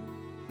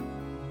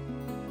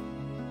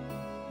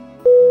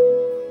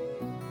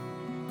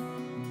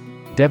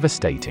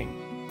 Devastating.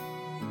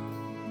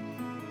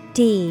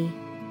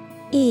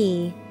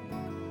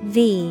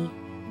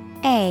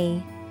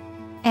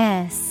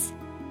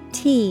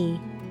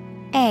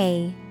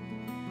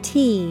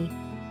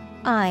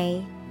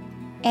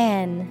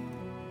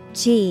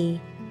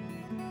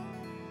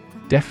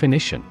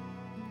 Definition: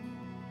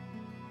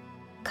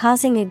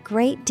 Causing a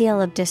great deal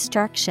of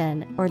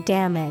destruction or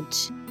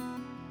damage.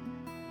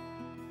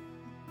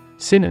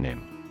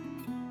 Synonym: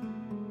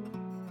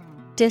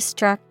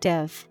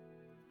 Destructive,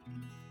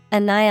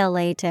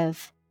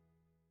 annihilative,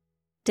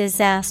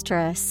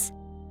 disastrous.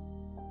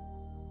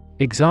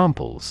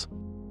 Examples: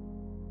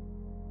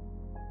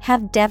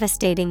 Have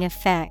devastating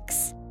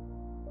effects.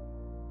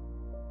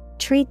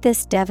 Treat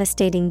this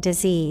devastating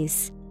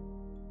disease.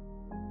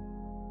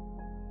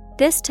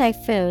 This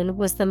typhoon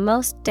was the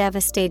most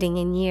devastating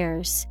in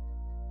years.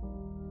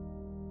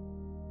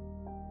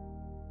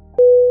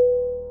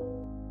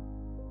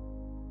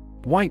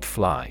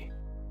 Whitefly.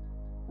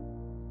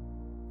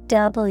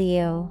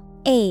 Whitefly.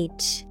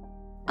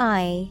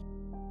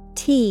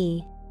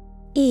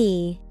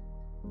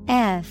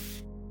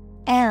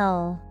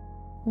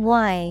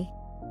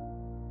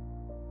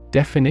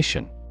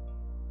 Definition: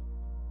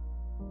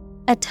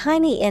 A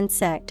tiny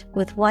insect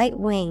with white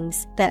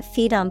wings that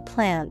feed on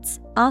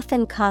plants,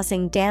 often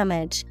causing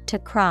damage to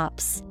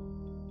crops.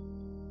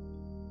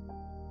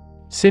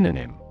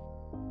 Synonym: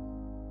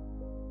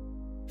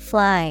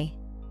 Fly,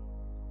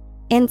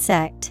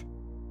 insect.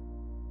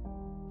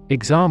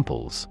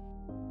 Examples: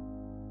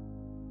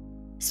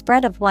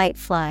 Spread of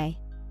whitefly.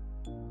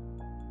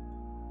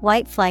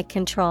 Whitefly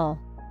control.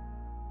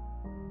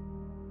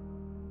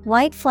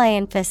 Whitefly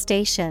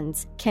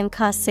infestations can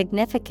cause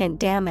significant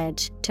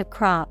damage to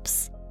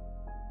crops.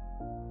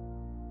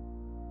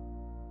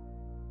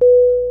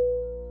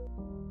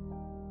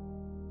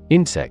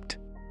 Insect.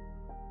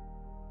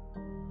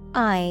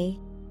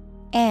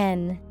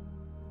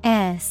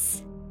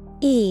 INSECT.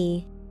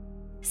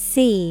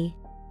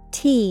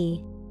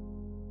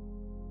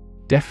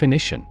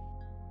 Definition: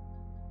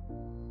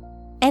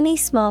 Any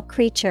small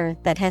creature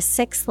that has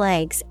 6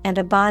 legs and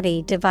a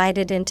body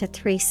divided into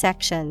 3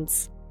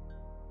 sections.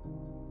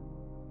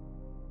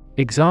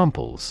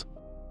 Examples: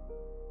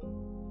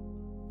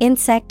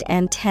 Insect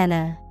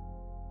antenna.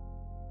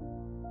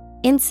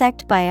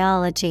 Insect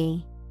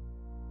biology.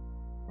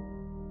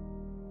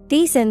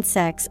 These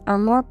insects are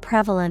more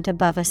prevalent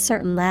above a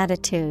certain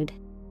latitude.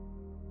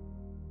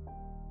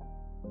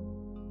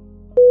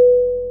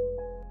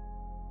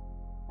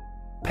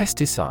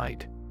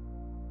 Pesticide.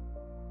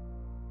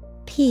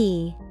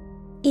 Pesticide.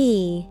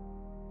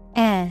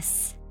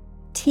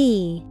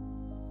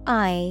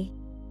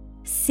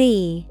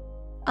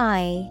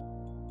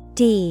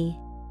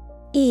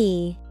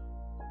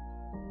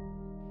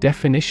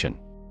 Definition: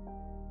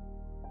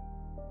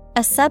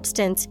 A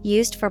substance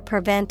used for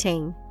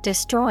preventing,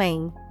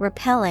 destroying,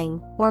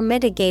 repelling, or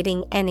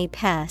mitigating any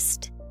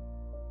pest.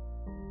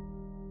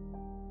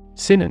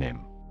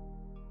 Synonym: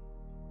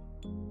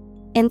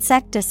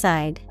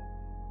 Insecticide,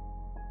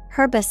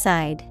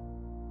 herbicide,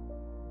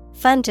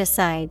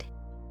 fungicide.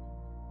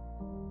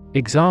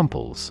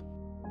 Examples: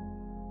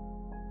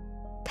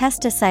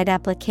 Pesticide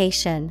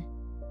application.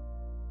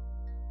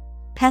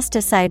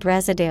 Pesticide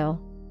residue.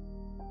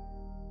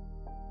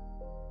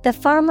 The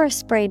farmer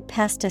sprayed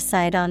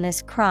pesticide on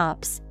his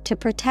crops to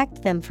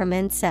protect them from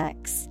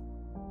insects.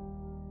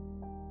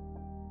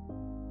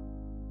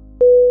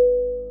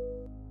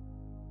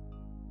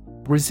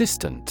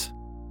 Resistant.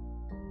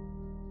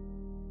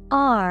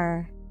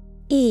 RESISTANT.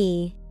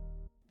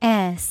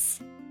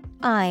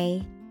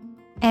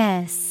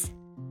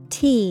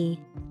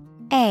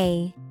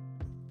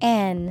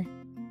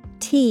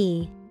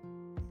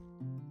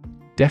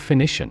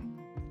 Definition: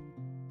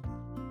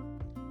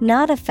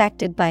 Not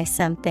affected by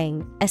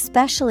something,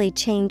 especially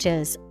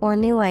changes or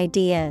new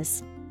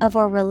ideas, of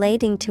or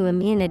relating to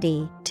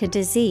immunity to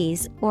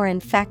disease or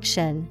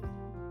infection.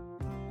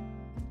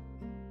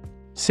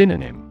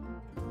 Synonym: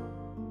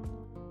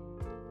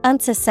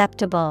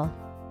 Unsusceptible,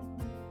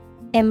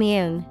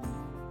 immune,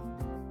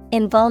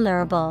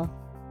 invulnerable.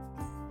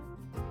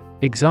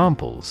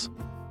 Examples: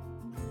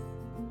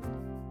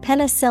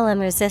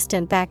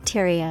 Penicillin-resistant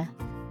bacteria.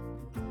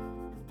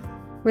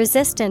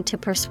 Resistant to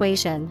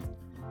persuasion.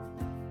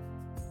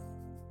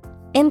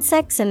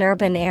 Insects in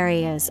urban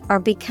areas are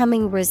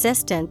becoming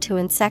resistant to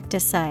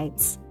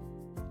insecticides.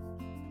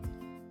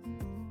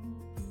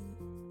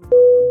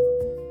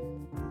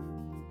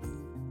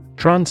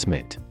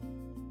 Transmit.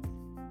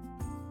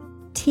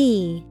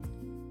 TRANSMIT.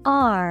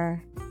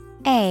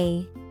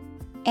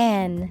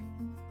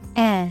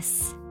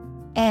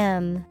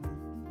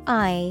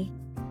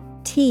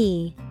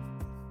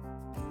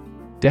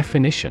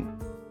 Definition: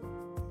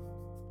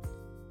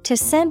 To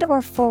send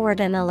or forward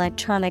an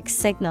electronic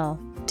signal,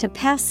 to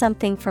pass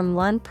something from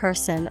one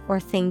person or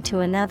thing to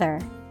another.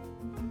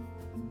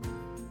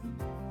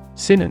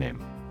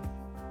 Synonym: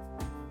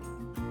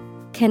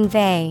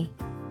 Convey,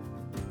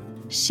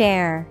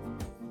 share,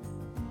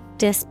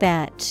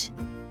 dispatch.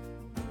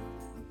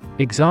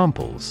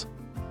 Examples: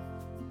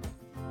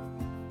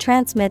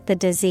 Transmit the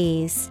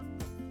disease.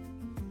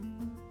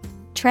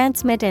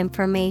 Transmit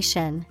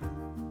information.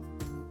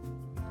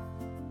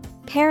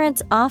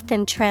 Parents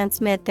often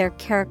transmit their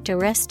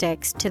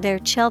characteristics to their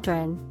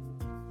children.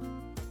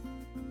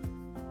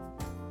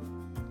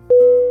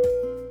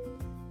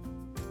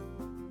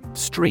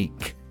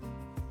 Streak.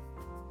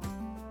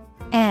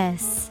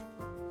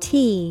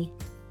 STREAK.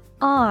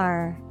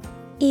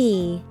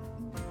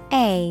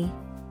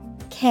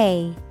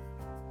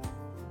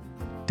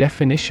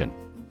 Definition: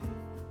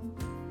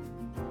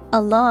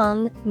 A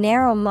long,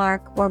 narrow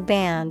mark or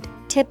band,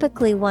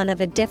 typically one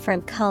of a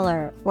different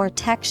color or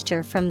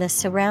texture from the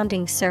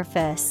surrounding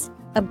surface.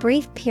 A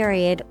brief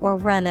period or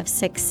run of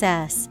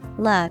success,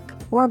 luck,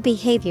 or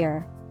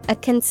behavior. A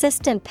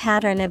consistent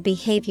pattern of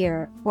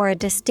behavior or a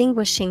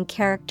distinguishing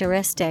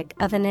characteristic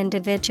of an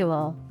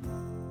individual.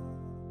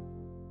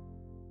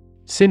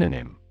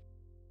 Synonym: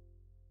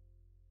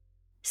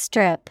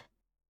 Strip,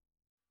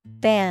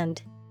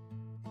 band,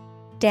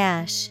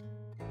 dash.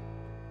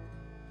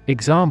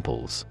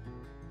 Examples: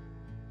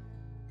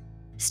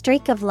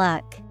 Streak of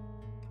luck,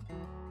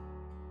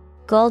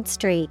 gold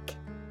streak.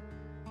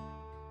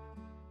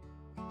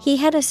 He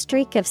had a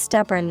streak of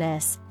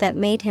stubbornness that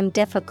made him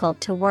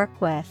difficult to work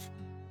with.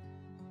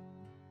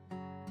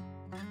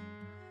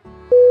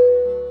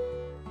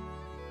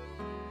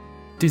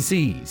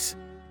 Disease.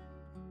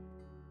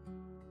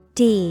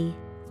 D-I-S-E-A-S-E.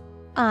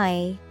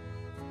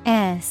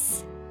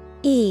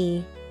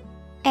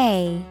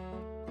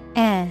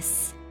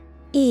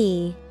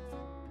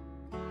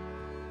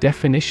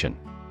 Definition: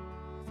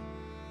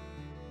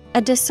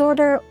 a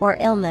disorder or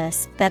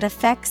illness that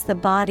affects the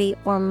body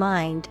or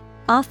mind,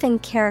 often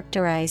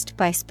characterized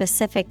by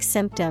specific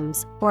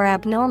symptoms or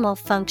abnormal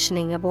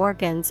functioning of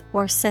organs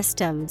or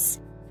systems.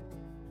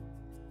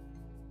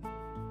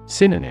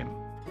 Synonym: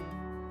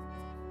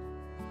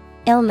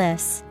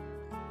 illness,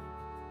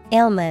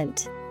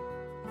 ailment,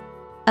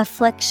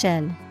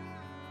 affliction.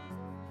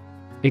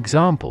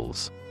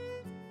 Examples: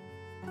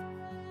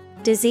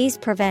 disease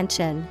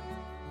prevention,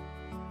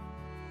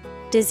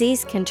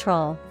 disease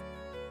control.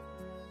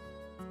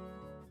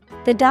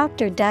 The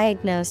doctor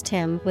diagnosed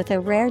him with a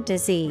rare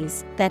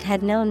disease that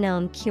had no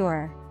known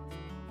cure.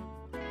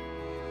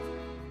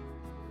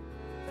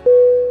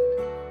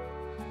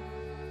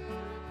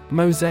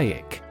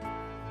 Mosaic.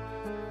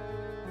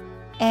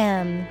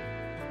 M-O-S-A-I-C.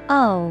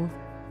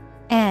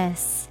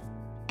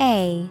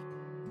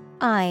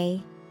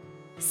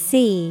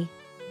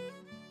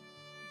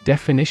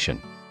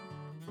 Definition: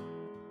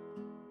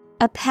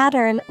 a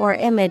pattern or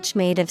image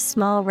made of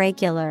small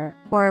regular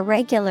or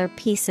irregular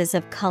pieces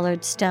of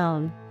colored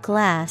stone,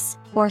 glass,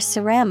 or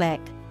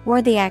ceramic,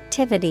 or the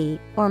activity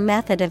or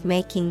method of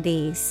making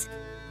these.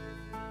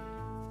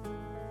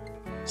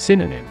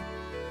 Synonym: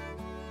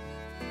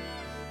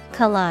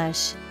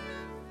 collage,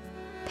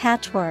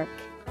 patchwork.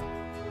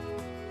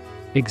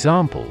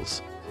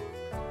 Examples: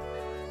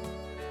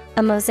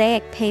 a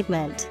mosaic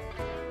pavement,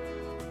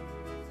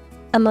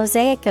 a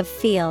mosaic of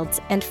fields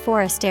and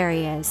forest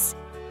areas.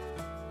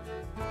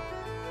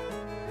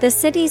 The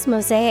city's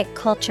mosaic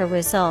culture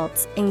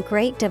results in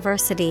great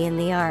diversity in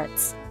the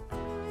arts.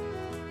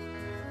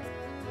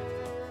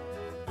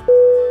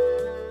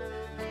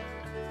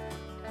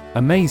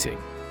 Amazing.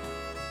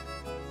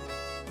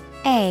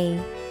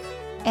 A-M-A-Z-I-N-G.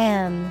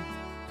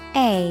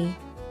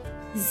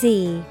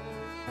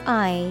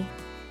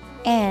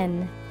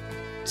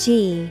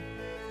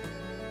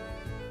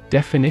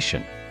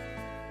 Definition: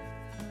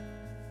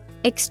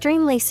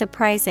 extremely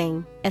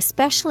surprising,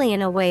 especially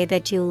in a way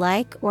that you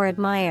like or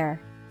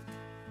admire.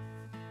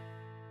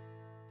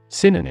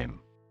 Synonym: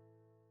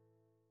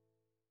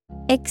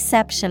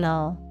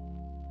 exceptional,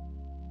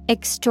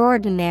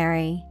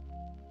 extraordinary,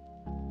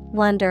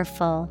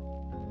 wonderful.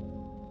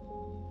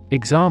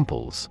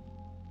 Examples: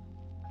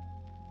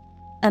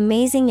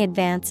 amazing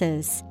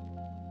advances,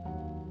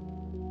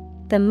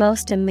 the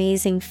most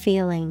amazing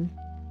feeling.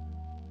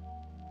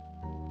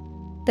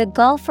 The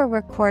golfer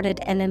recorded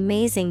an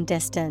amazing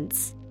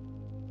distance.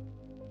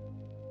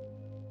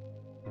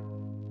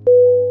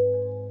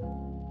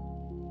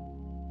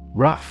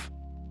 Rough.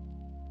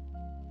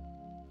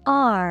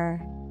 R-O-U-G-H.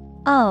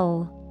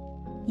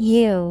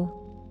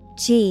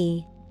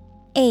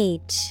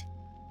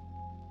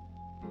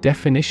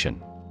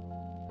 Definition: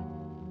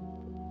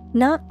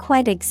 not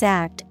quite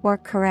exact or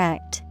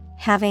correct,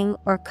 having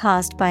or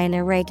caused by an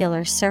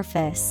irregular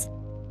surface.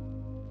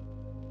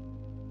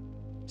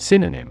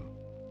 Synonym: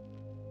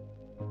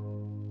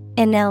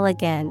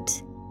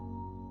 inelegant,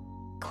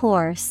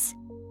 coarse,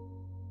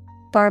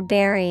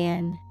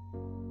 barbarian.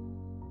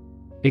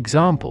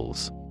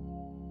 Examples: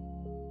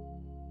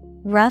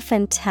 rough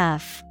and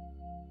tough,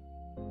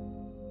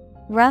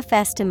 rough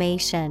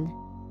estimation.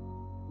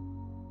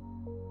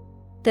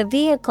 The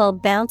vehicle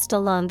bounced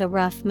along the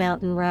rough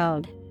mountain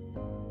road.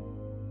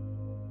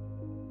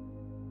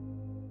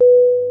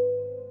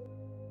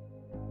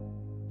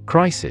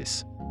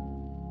 Crisis.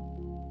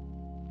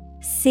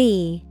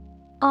 C-R-I-S-I-S.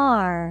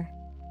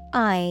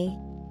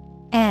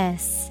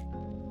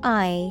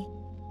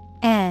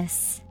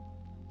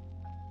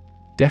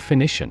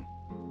 Definition: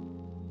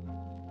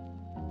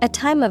 a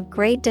time of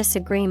great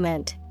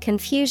disagreement,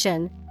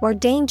 confusion, or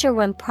danger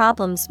when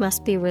problems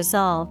must be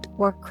resolved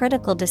or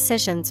critical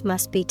decisions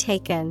must be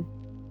taken.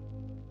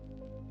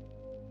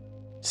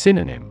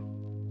 Synonym: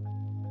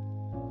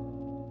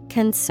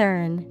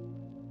 concern,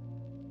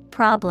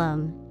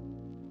 problem,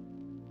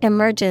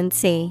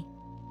 emergency.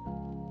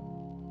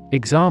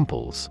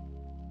 Examples: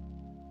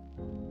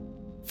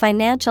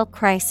 financial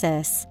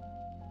crisis,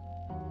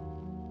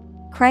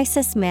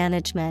 crisis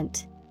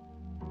management.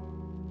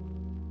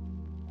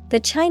 The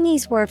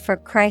Chinese word for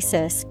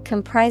crisis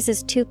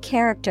comprises two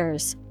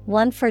characters,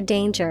 one for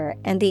danger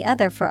and the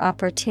other for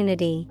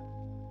opportunity.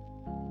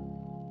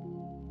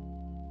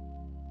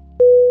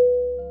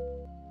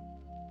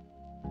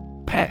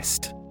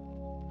 Pest.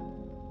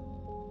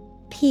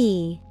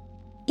 P-E-S-T.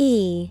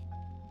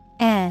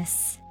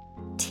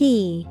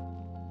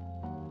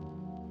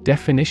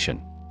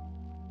 Definition: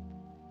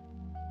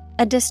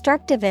 a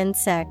destructive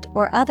insect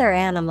or other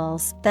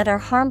animals that are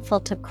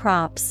harmful to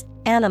crops,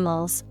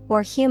 animals,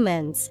 or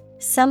humans,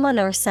 someone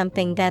or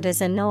something that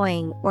is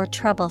annoying or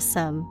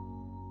troublesome.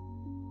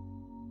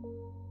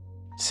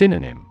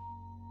 Synonym: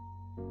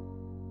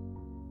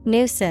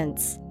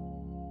 nuisance,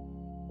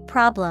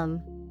 problem,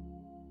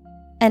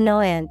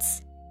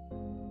 annoyance.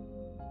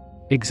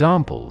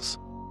 Examples: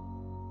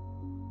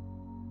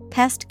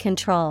 pest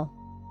control,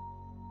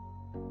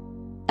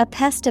 a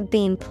pest of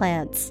bean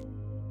plants.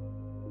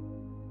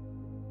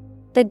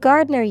 The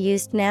gardener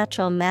used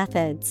natural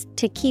methods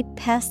to keep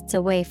pests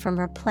away from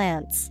her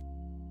plants.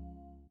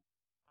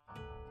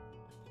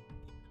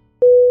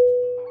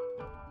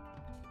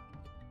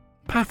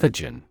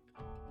 Pathogen.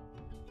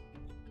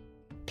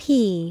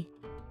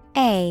 P-A-T-H-O-G-E-N.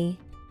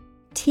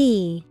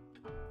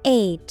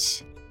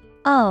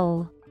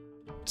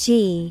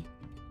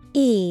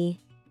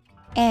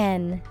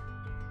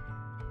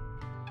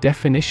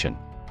 Definition: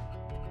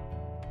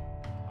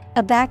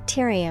 a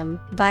bacterium,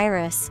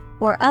 virus,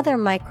 or other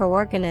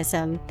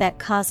microorganism that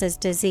causes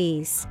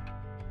disease.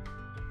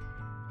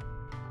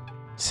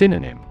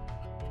 Synonym: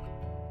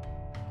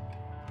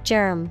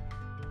 germ,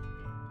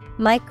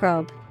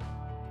 microbe,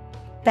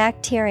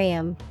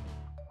 bacterium.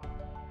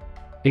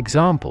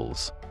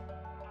 Examples: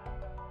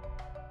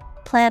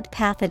 plant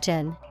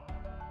pathogen,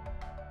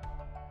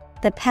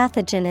 the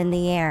pathogen in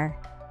the air.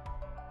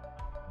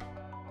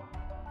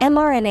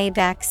 mRNA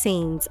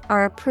vaccines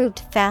are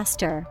approved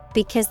faster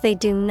because they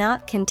do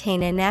not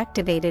contain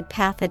inactivated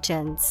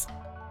pathogens.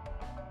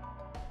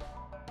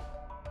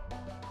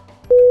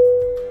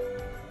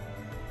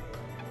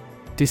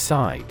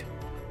 Decide.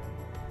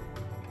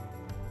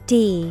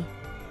 D-E-C-I-D-E.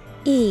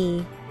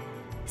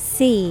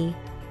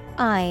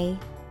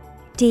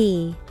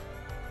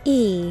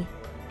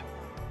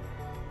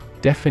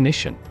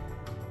 Definition: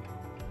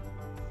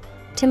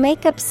 to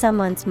make up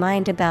someone's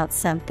mind about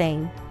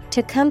something.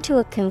 To come to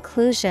a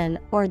conclusion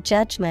or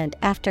judgment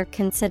after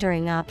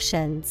considering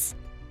options.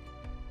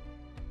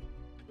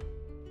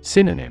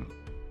 Synonym: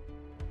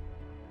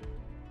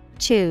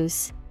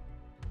 choose,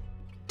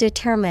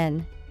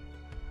 determine,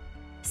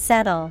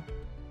 settle.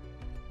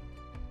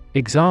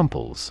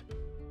 Examples: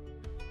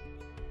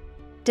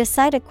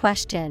 decide a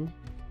question,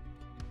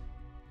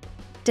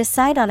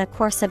 decide on a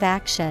course of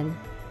action.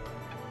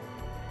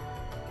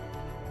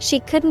 She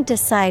couldn't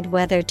decide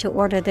whether to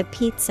order the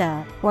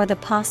pizza or the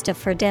pasta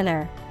for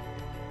dinner.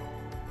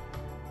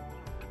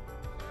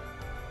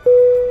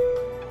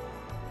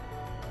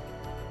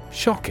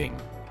 Shocking.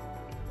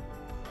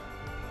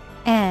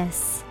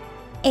 S-H-O-C-K-I-N-G.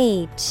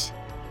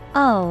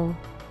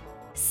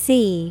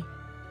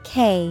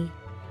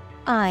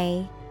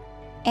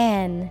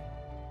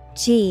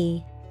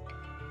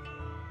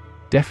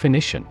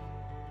 Definition: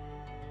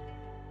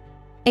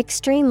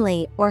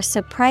 extremely or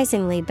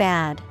surprisingly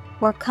bad,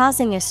 or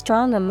causing a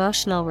strong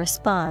emotional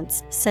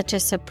response such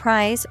as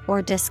surprise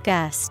or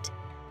disgust.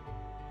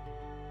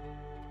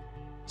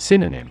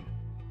 Synonym: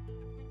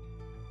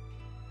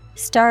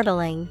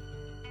 startling,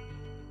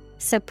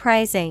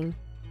 surprising,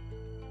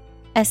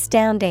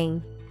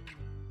 astounding.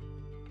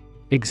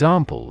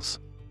 Examples: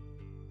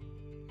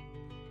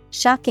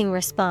 shocking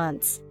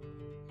response,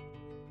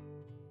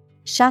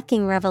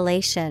 shocking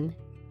revelation.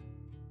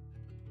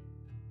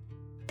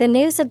 The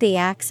news of the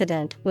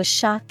accident was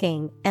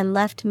shocking and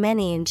left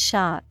many in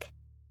shock.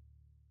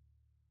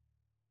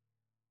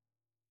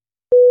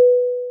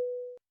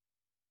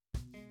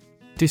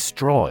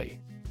 Destroy.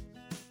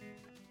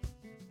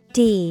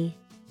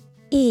 D-E-S-T-R-O-Y.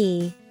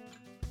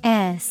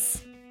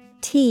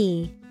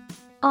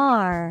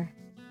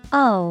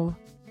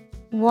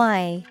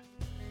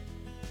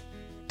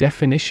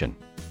 Definition: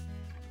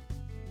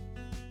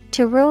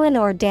 to ruin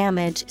or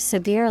damage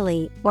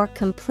severely or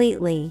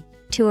completely,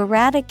 to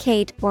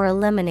eradicate or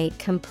eliminate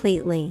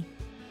completely.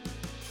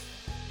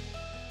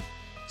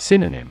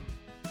 Synonym: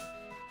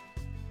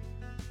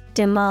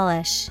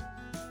 demolish,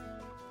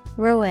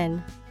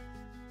 ruin,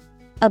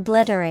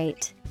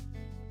 obliterate.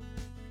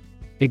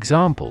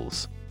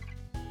 Examples: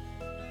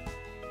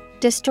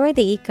 destroy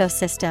the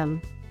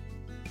ecosystem,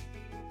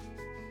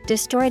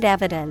 destroyed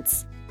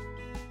evidence.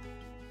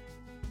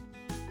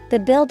 The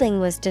building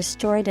was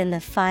destroyed in the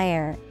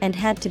fire and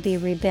had to be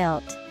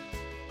rebuilt.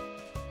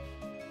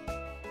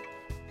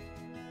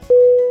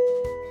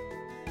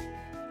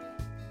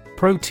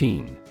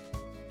 Protein.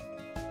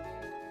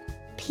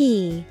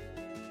 P-R-O-T-E-I-N.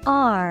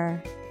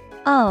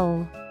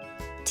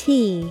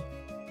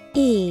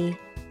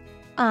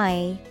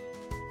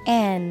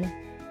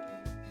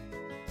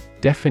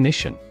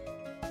 Definition: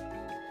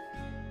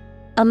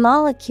 a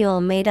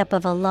molecule made up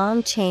of a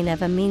long chain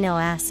of amino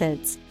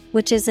acids,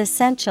 which is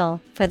essential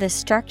for the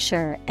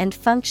structure and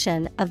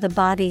function of the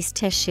body's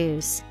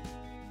tissues.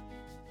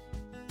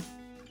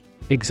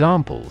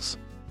 Examples: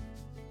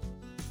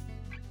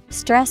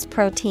 Stress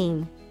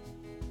protein,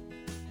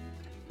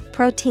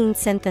 protein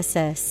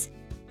synthesis.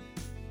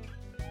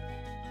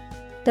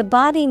 The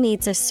body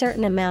needs a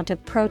certain amount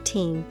of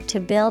protein to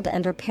build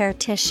and repair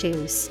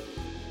tissues.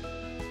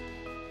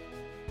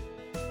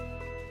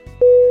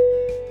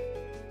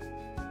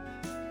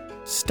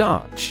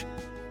 Starch.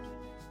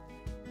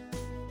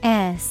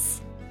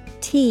 S-T-A-R-C-H.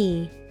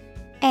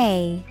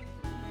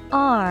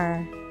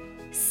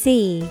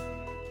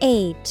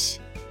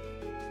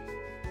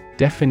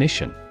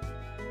 Definition: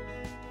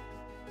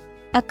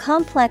 A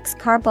complex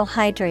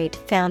carbohydrate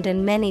found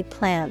in many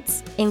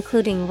plants,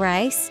 including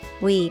rice,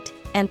 wheat,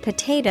 and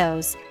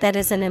potatoes, that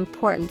is an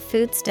important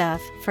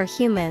foodstuff for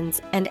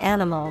humans and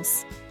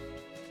animals.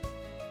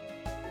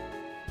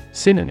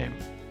 Synonym: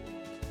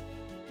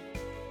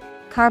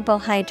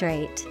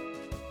 Carbohydrate,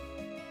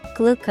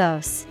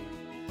 glucose,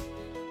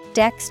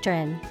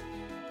 dextrin.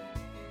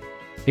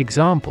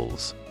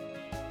 Examples: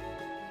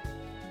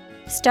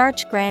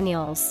 Starch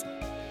granules,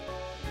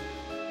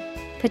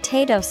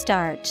 potato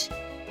starch.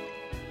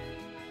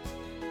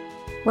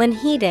 When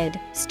heated,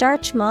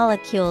 starch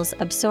molecules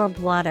absorb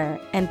water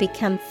and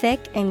become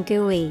thick and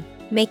gooey,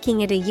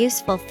 making it a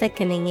useful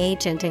thickening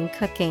agent in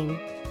cooking.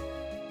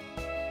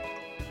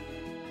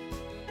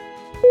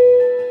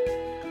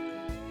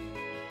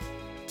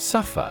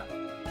 Suffer.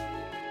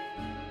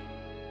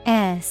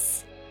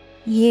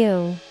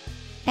 S-U-F-F-E-R.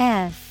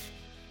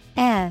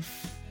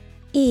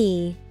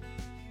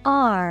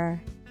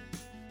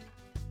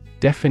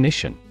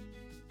 Definition: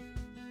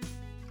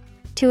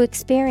 To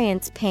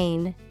experience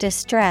pain,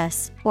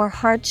 distress, or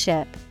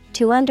hardship,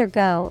 to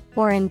undergo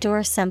or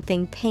endure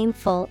something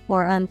painful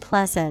or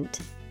unpleasant.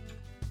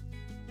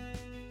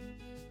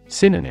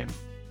 Synonym: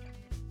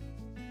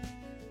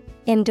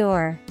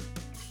 Endure,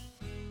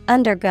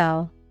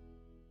 undergo,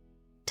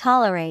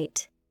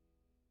 tolerate.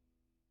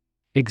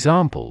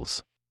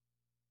 Examples: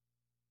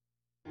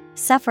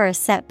 Suffer a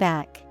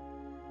setback,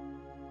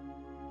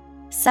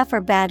 suffer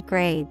bad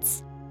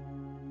grades.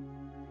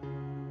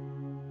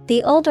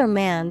 The older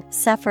man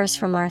suffers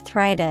from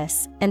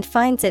arthritis and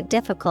finds it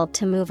difficult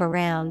to move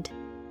around.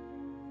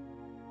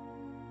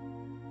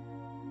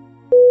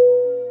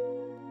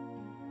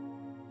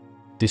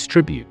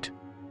 Distribute.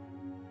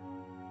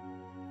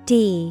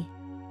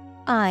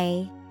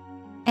 D-I-S-T-R-I-B-U-T-E.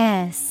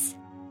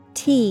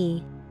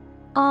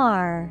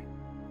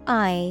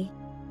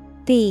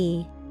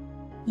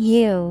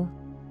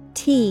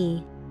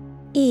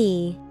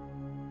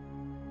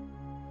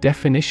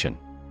 Definition: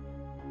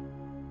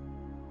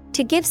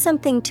 To give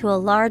something to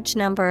a large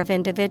number of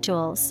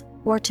individuals,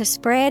 or to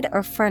spread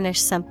or furnish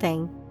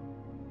something.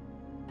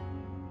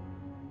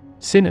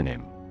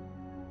 Synonym: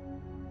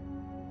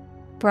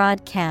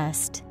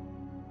 Broadcast,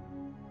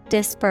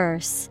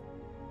 disperse,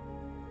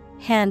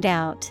 hand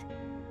out.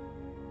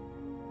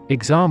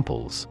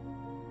 Examples: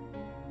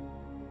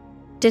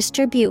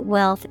 Distribute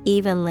wealth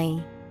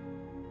evenly.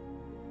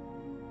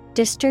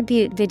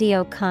 Distribute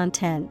video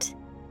content.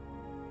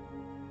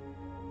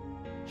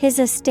 His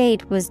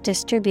estate was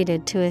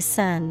distributed to his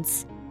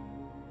sons.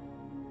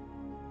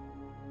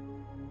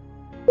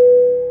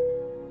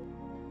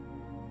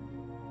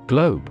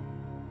 Globe.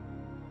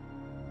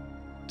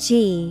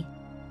 G-L-O-B-E.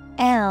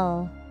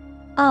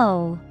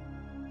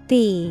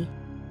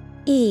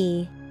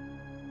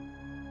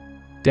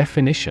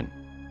 Definition: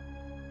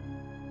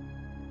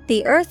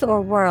 The earth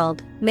or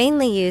world,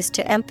 mainly used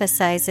to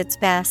emphasize its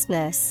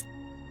vastness.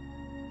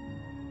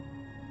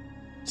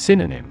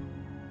 Synonym: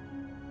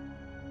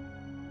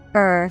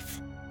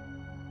 Earth,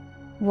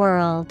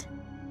 world,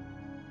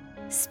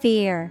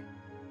 sphere.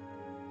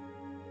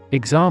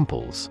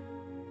 Examples: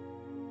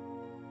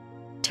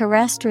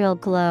 Terrestrial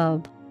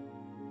globe.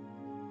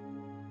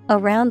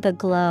 Around the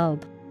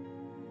globe.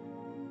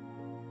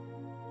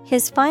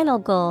 His final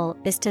goal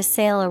is to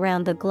sail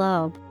around the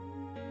globe.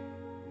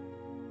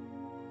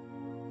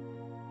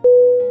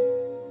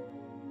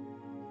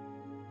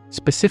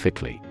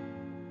 Specifically.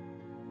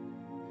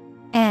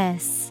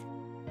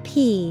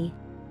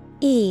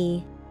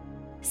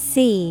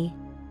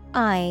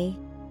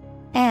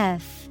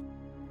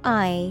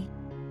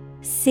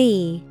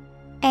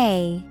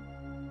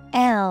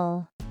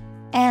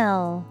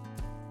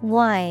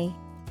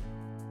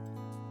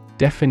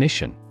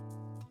 Definition: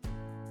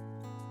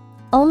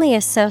 Only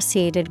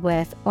associated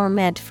with or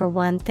meant for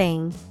one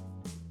thing.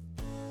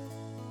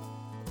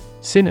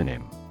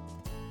 Synonym: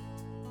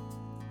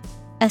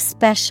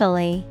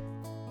 Especially,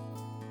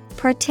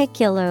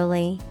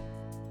 particularly,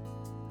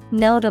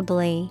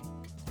 notably.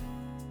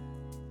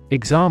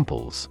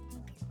 Examples: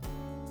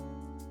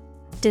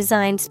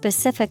 Designed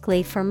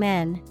specifically for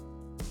men.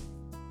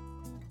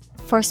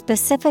 For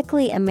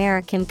specifically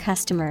American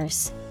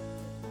customers.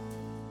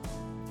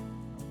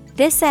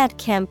 This ad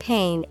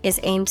campaign is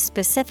aimed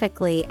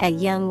specifically at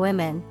young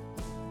women.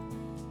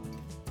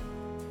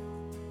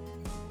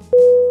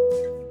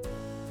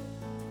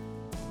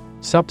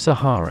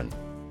 Sub-Saharan.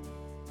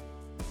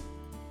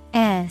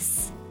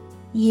 S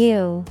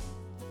U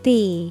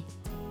B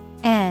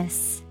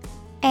S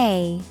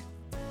A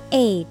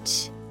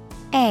H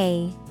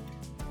A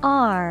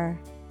R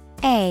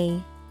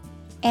A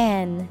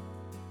N.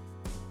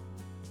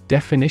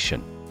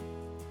 Definition: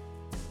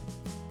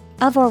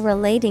 of or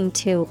relating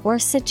to or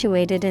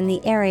situated in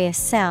the area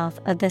south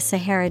of the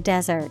Sahara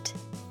Desert.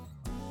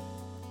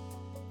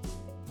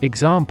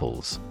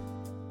 Examples: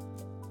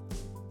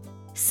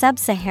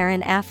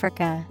 Sub-Saharan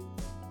Africa,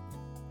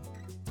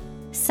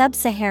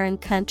 Sub-Saharan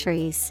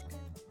countries.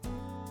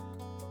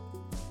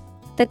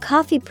 The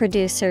coffee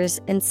producers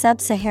in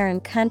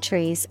sub-Saharan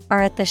countries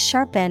are at the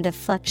sharp end of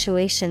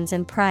fluctuations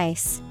in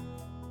price.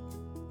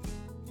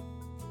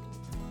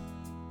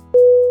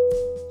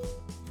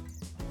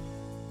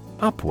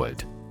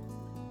 Upward.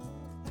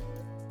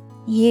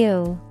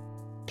 U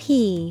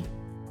P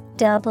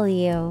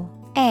W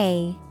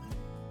A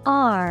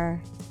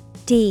R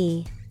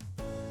D.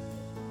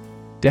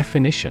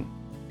 Definition: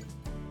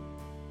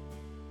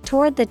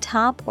 toward the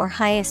top or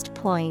highest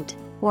point,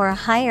 or a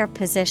higher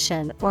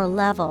position or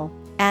level.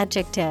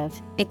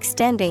 Adjective,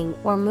 extending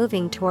or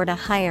moving toward a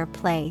higher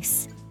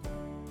place.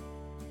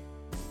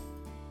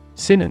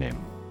 Synonym: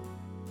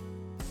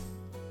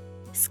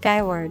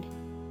 skyward,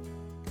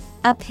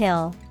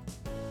 uphill.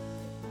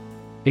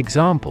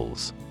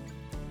 Examples: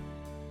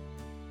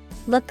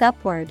 look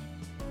upward,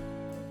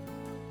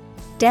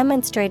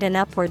 demonstrate an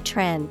upward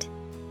trend.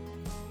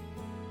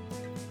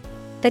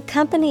 The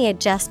company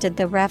adjusted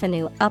the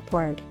revenue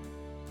upward.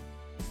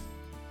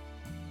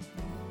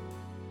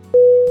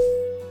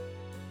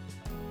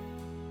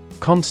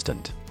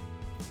 Constant.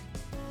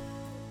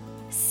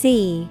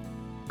 C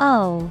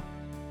O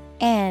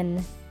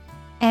N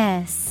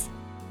S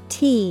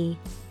T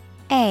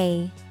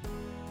A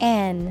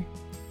N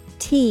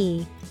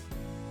T.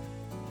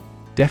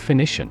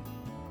 Definition: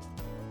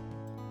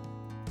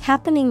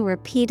 happening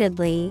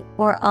repeatedly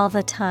or all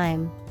the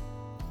time.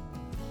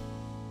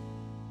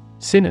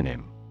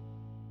 Synonym: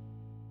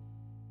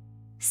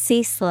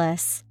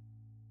 ceaseless,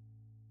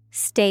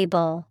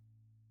 stable,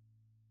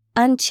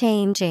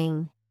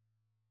 unchanging.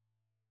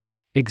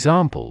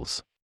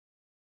 Examples: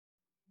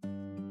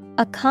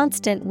 a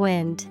constant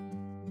wind,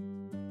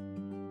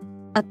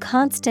 a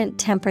constant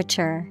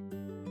temperature.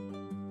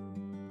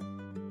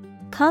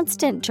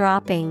 Constant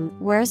dropping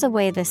wears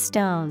away the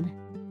stone.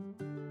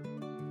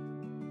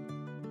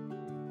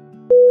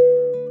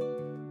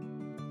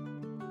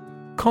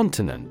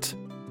 Continent.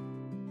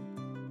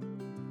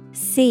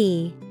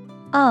 C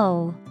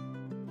O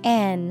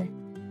N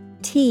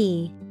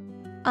T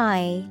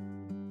I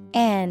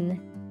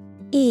N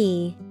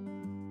E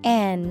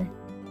N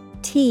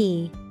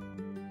T.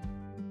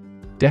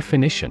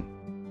 Definition: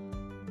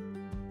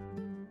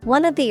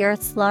 one of the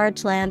Earth's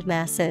large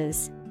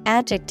landmasses.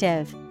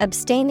 Adjective,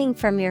 abstaining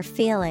from your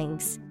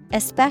feelings,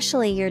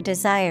 especially your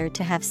desire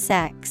to have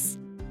sex.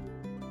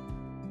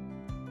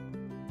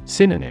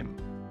 Synonym: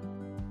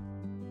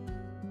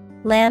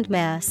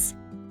 landmass.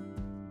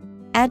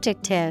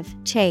 Adjective,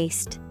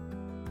 chaste.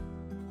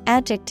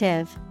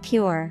 Adjective,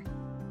 pure.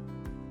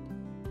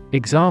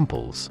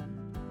 Examples: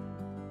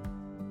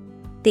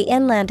 the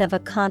inland of a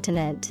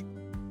continent.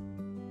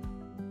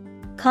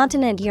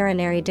 Continent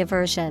urinary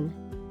diversion.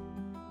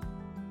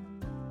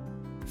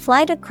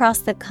 Flight across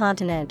the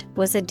continent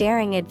was a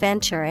daring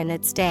adventure in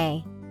its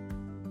day.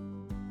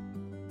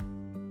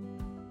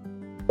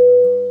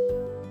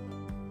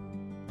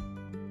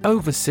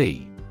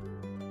 Oversee.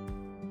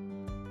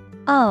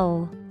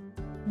 O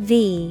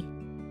V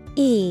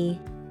E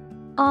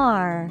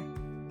R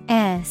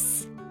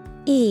S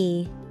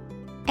E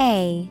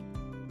A.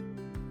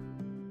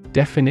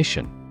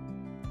 Definition: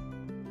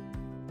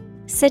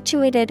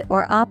 situated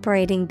or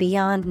operating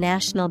beyond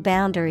national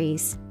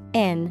boundaries,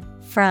 in,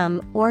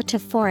 from, or to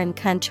foreign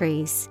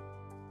countries.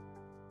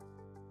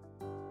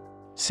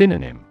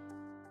 Synonym: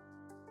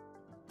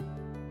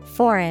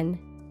 foreign,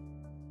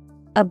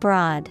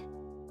 abroad,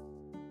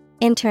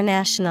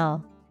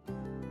 international.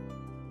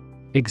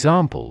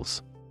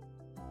 Examples: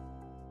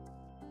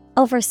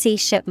 overseas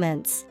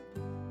shipments.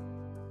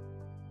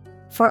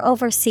 For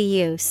overseas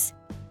use.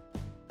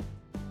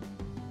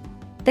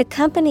 The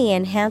company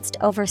enhanced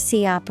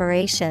overseas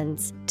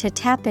operations to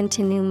tap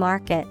into new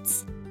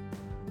markets.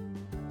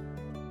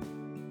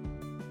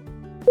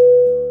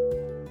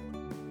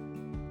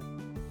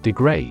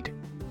 Degrade.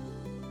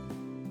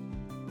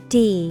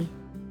 D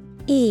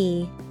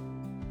E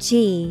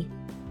G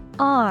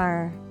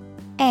R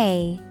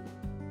A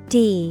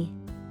D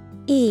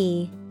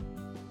E.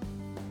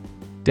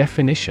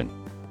 Definition: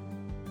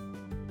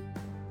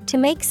 to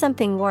make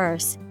something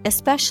worse,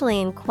 especially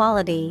in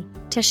quality,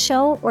 to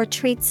show or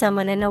treat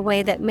someone in a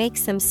way that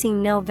makes them see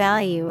no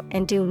value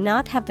and do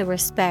not have the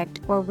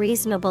respect or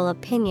reasonable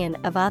opinion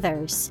of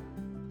others.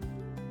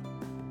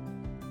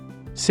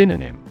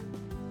 Synonym: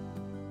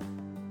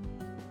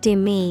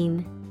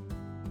 demean,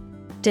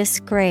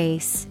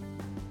 disgrace,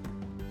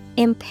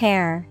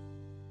 impair.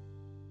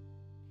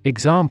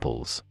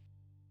 Examples: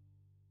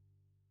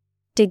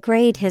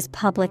 degrade his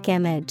public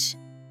image.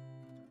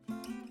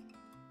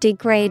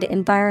 Degrade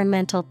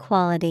environmental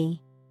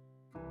quality.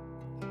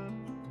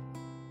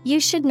 You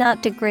should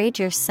not degrade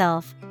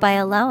yourself by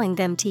allowing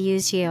them to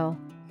use you.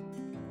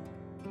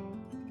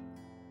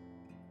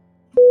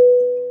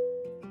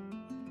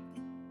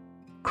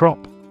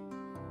 Crop.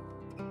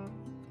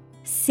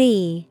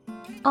 C-R-O-P.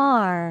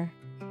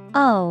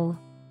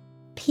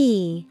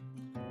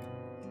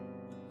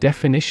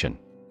 Definition.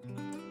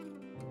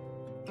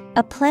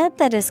 A plant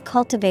that is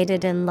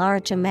cultivated in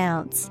large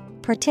amounts,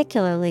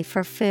 particularly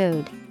for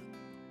food.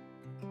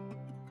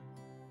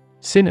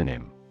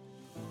 Synonym.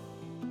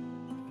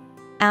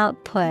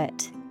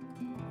 Output,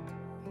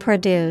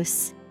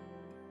 produce,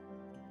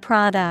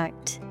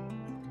 product.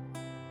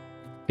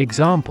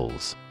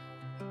 Examples.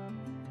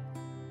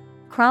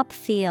 Crop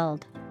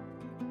field,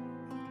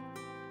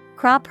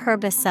 crop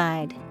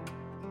herbicide.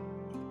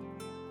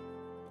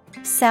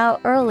 Sow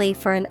early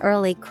for an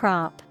early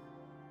crop.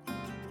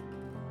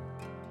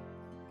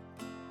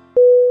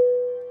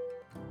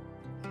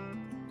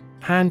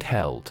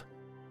 Handheld.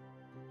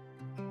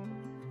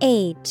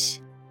 H-A-N-D-H-E-L-D.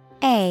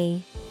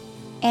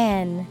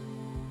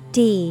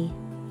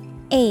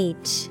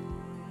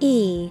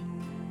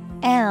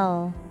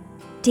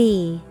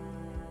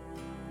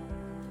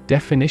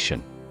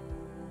 Definition.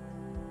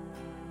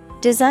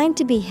 Designed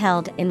to be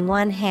held in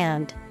one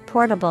hand,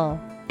 portable,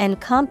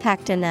 and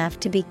compact enough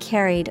to be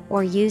carried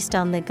or used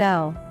on the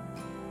go.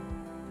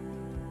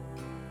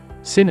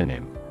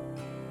 Synonym.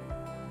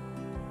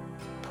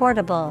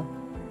 Portable,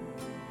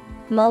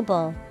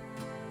 mobile,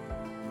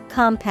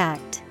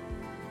 compact.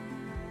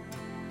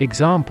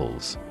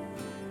 Examples.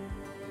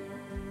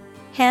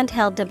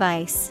 Handheld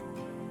device,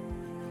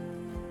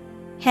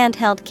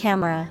 handheld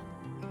camera.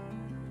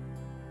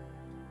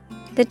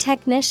 The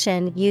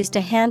technician used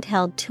a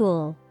handheld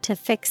tool to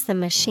fix the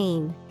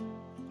machine.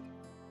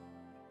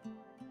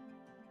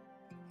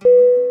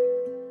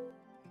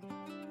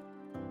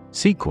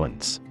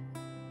 Sequence.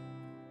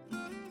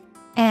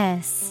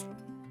 S-E-Q-U-E-N-C-E.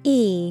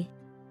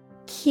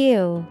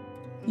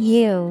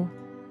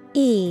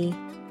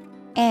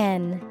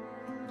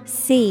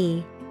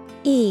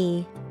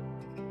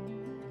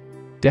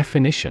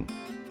 Definition.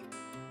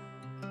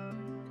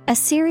 A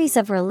series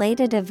of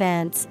related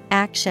events,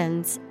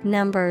 actions,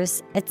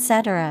 numbers,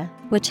 etc.,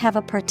 which have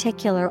a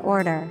particular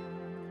order.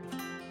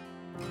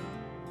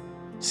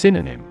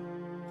 Synonym.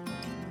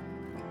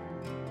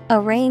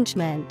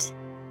 Arrangement,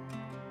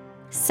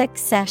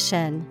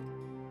 succession,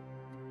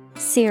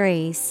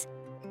 series.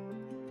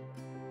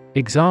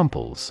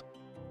 Examples.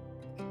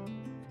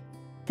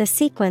 The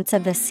sequence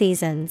of the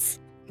seasons.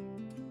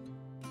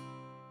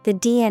 The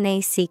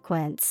DNA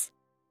sequence.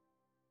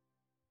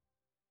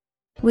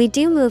 We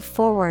do move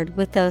forward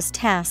with those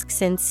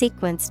tasks in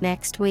sequence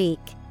next week.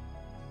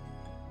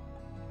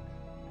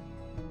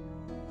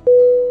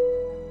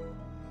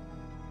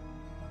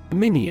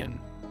 Minion.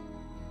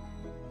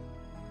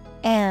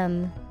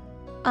 M-I-N-I-O-N.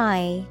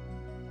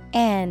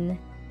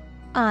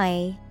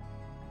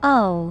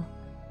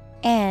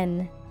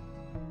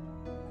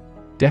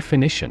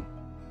 Definition.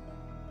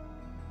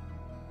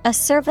 A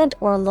servant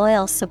or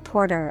loyal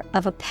supporter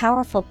of a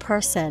powerful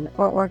person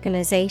or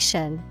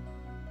organization.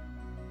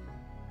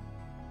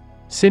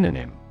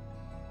 Synonym.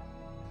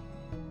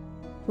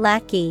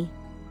 Lackey,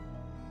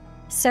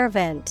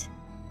 servant,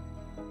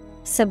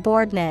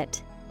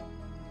 subordinate.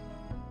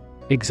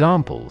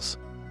 Examples.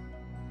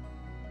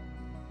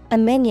 A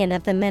minion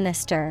of the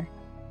minister.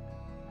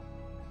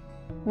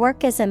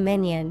 Work as a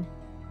minion.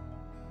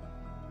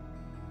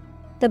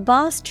 The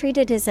boss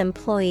treated his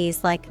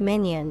employees like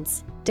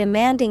minions,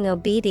 demanding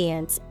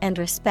obedience and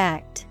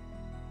respect.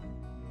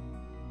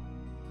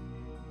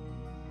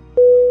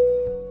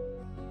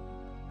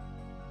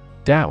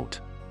 Doubt.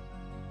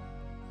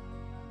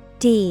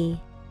 D-O-U-B-T.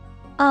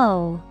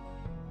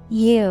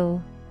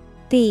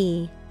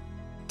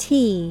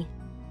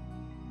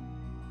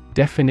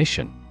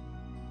 Definition.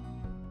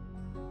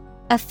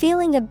 A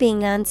feeling of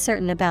being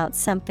uncertain about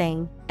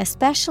something,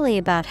 especially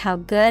about how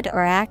good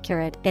or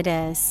accurate it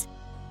is.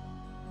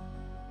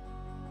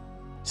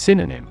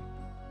 Synonym.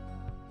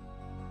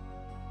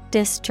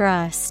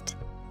 Distrust,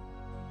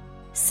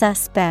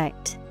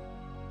 suspect,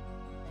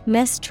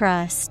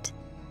 mistrust.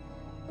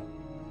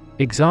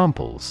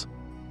 Examples.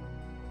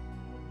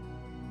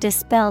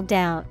 Dispel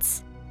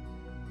doubts.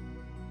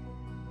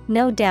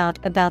 No doubt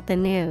about the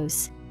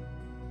news.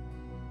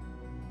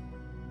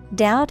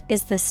 Doubt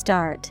is the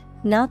start,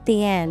 not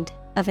the end,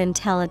 of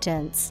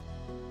intelligence.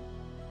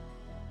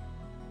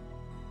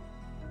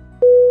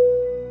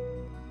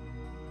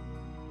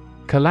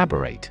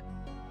 Collaborate.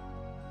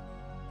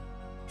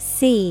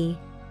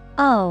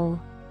 C-O-L-L-A-B-O-R-A-T-E.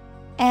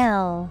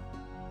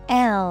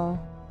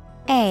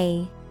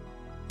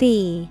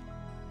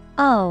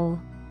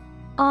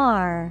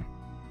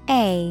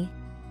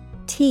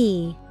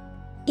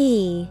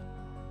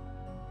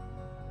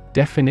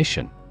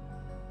 Definition.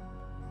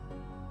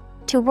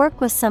 To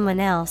work with someone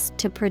else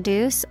to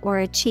produce or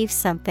achieve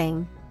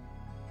something.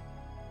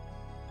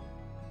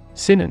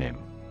 Synonym.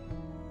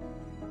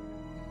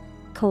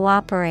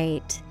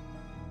 Cooperate,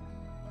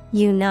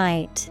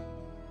 unite,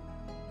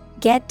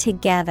 get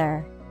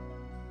together.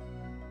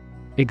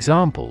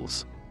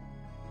 Examples.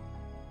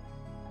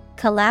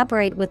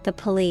 Collaborate with the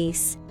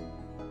police.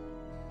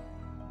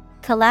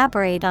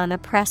 Collaborate on a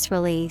press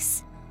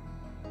release.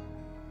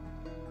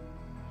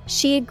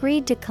 She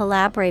agreed to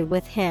collaborate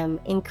with him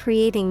in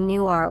creating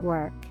new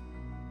artwork.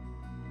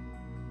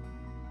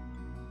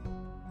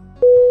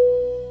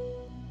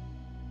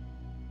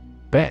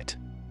 Bet.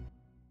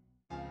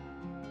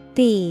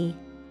 B-E-T.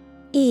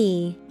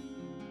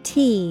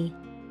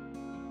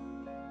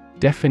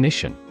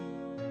 Definition: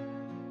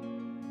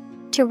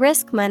 To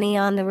risk money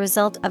on the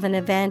result of an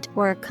event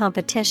or a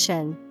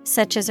competition,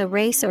 such as a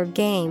race or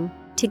game,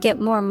 to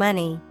get more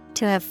money,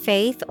 to have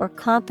faith or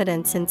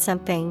confidence in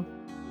something.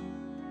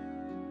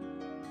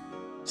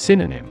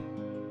 Synonym: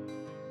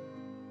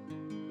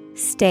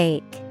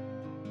 Stake,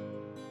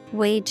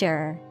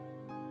 wager,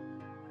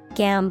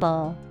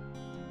 gamble.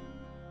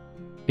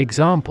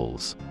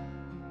 Examples: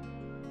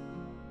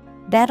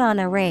 Bet on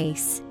a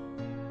race.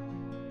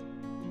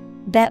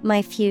 Bet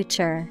my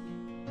future.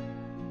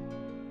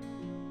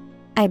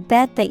 I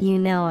bet that you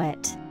know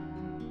it.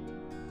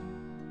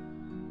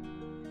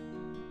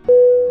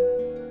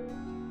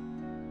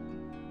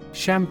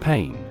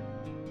 Champagne.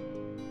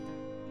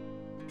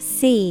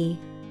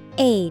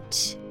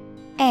 C-H-A-M-P-A-G-N-E.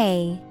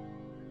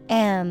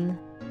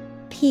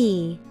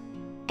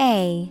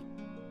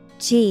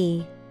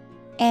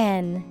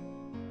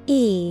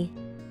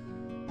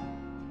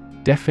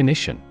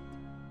 Definition: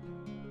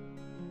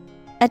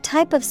 A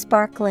type of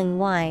sparkling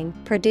wine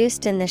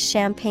produced in the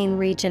Champagne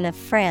region of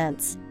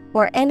France,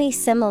 or any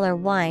similar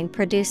wine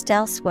produced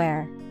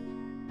elsewhere.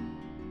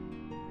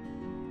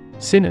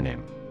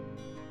 Synonym: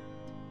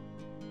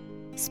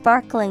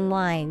 Sparkling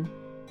wine,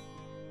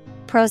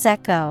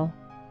 Prosecco,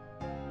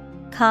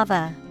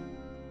 Cava.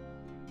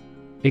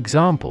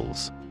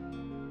 Examples: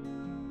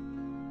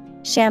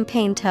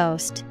 Champagne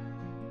toast.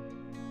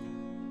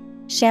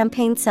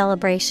 Champagne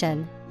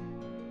celebration.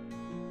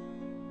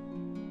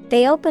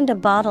 They opened a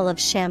bottle of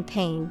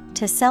champagne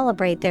to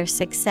celebrate their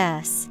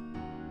success.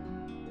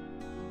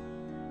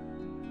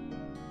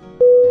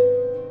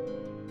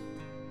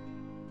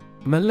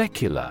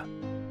 Molecular.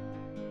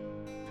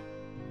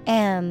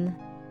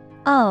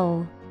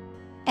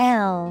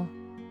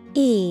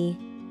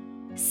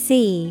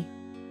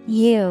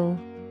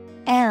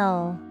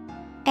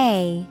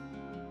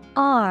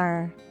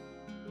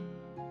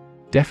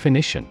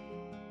 Definition: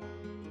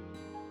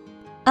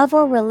 Of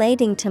or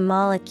relating to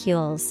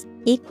molecules,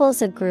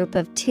 equals a group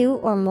of two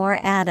or more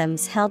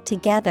atoms held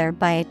together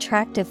by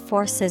attractive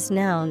forces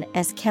known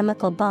as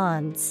chemical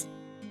bonds.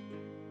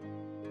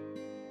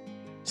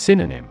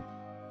 Synonym: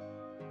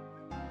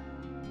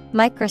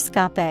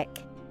 Microscopic,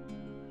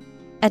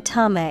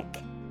 atomic.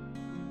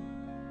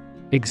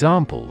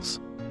 Examples: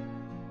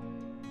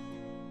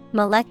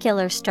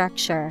 Molecular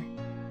structure.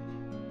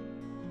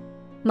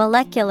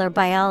 Molecular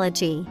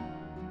biology.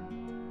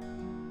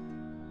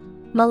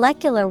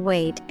 Molecular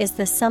weight is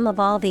the sum of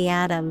all the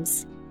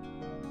atoms.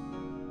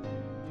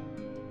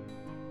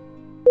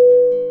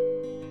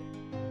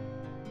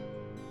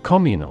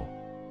 Communal.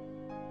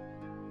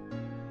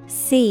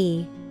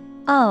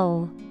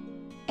 C-O-M-M-U-N-A-L.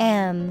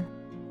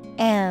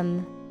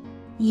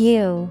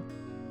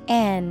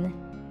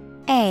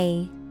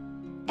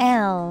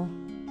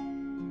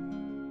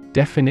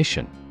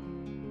 Definition: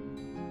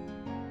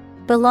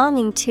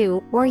 Belonging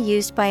to or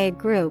used by a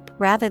group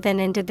rather than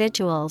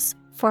individuals,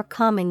 for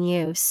common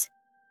use.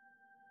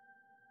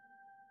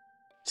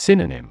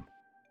 Synonym: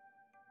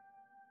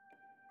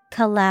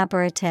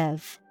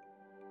 Collaborative,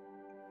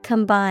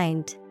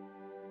 combined,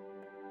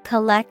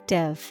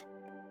 collective.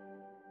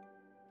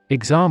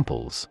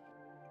 Examples: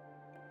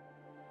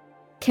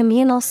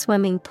 Communal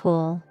swimming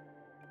pool.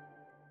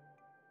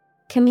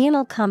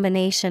 Communal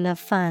combination of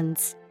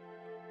funds.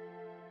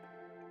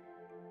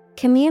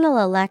 Communal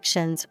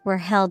elections were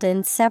held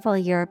in several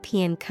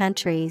European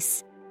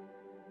countries.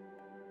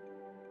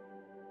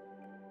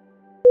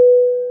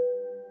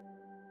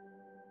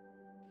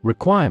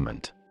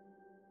 Requirement.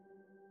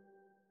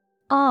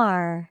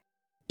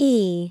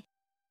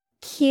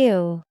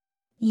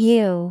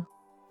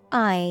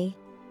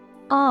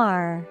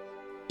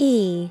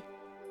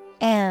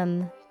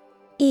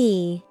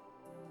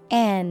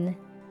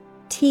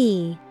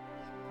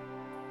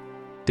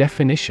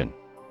 Definition: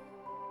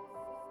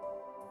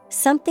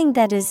 Something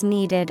that is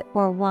needed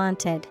or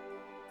wanted.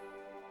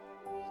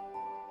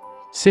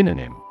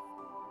 Synonym: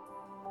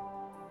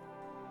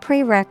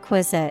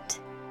 Prerequisite,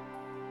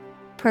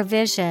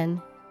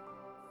 provision,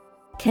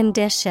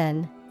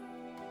 condition.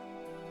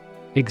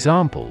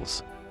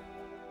 Examples: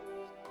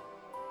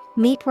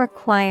 Meet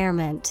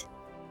requirement.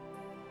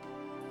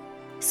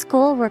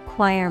 School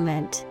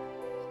requirement.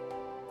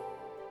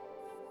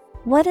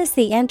 What is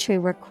the entry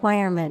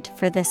requirement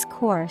for this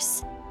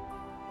course?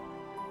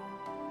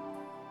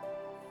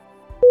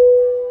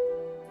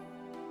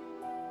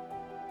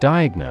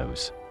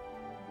 Diagnose.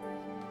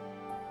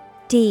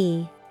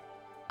 D-I-A-G-N-O-S-E.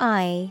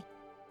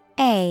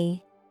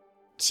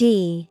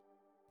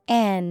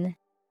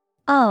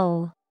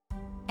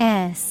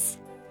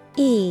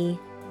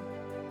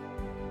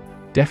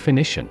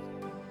 Definition: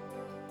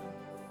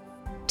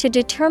 To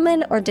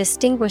determine or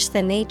distinguish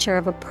the nature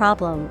of a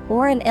problem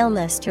or an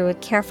illness through a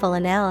careful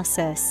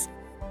analysis.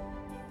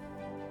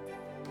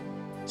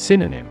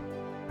 Synonym: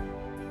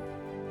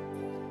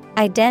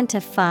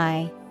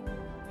 Identify,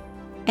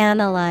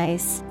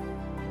 analyze,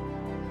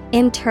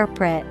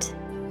 interpret.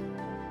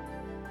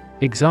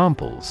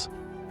 Examples: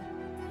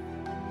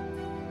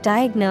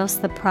 Diagnose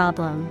the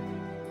problem.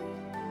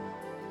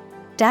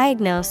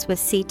 Diagnose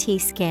with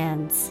CT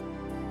scans.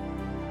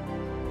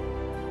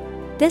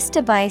 This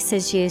device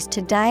is used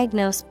to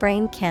diagnose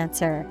brain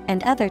cancer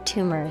and other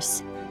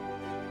tumors.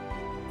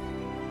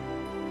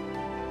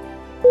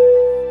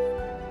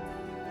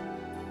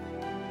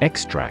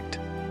 Extract.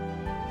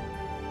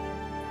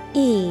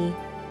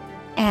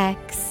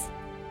 E-X-T-R-A-C-T.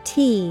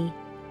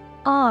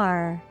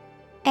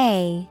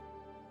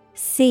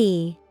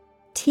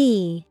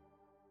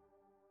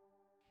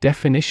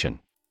 Definition: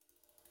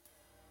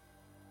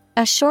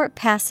 A short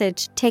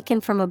passage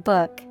taken from a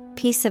book,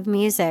 piece of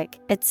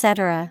music,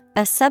 etc.,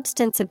 a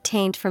substance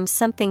obtained from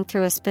something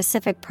through a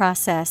specific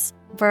process.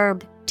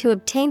 Verb, to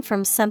obtain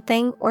from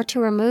something or to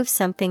remove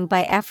something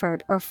by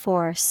effort or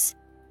force.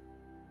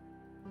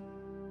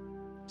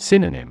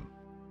 Synonym: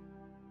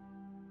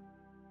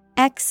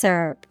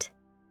 Excerpt,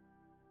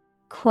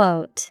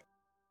 quote,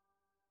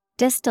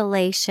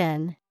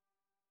 distillation.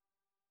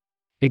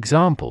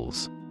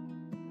 Examples: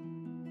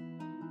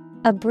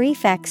 A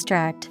brief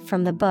extract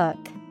from the book.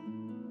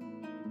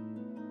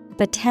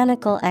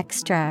 Botanical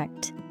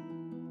extract.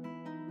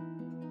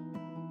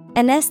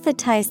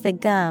 Anesthetize the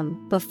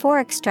gum before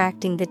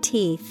extracting the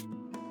teeth.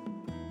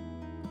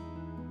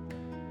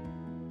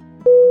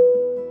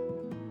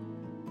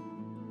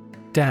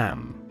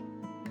 Dam.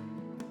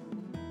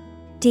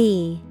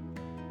 D-A-M-N.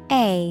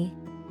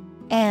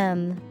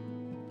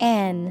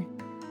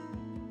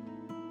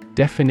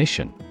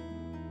 Definition: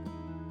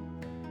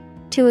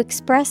 To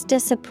express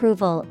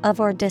disapproval of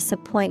or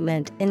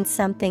disappointment in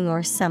something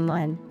or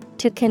someone.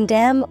 To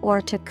condemn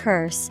or to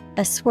curse,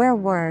 a swear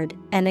word,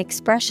 an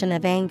expression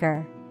of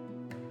anger.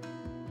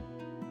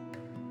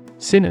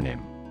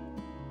 Synonym: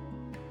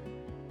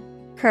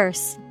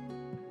 Curse,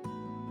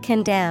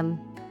 condemn,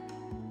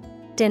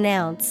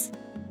 denounce.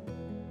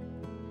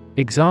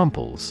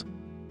 Examples: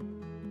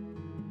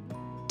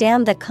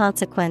 Damn the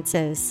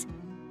consequences.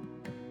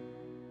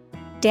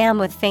 Damn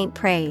with faint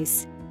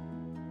praise.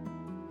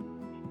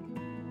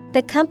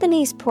 The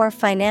company's poor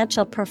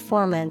financial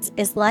performance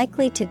is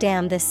likely to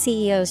damn the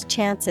CEO's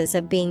chances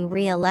of being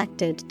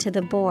re-elected to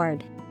the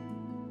board.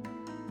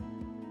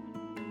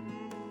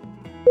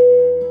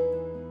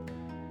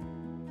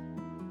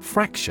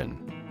 Fraction.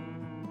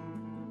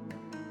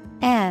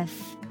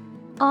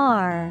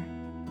 F-R-A-C-T-I-O-N.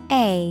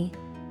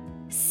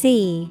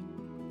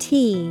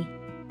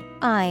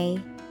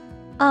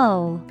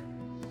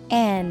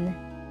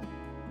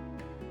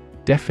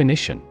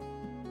 Definition: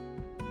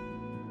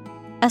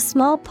 A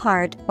small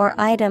part or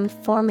item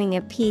forming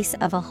a piece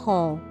of a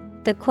whole,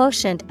 the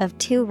quotient of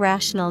two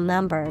rational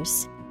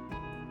numbers.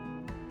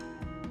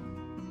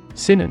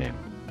 Synonym: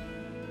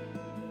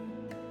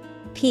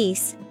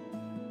 Piece,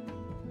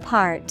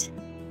 part,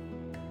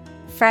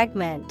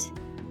 fragment.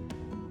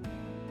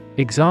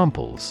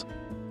 Examples: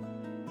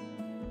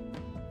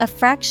 A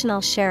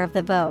fractional share of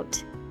the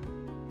vote.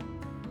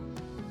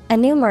 A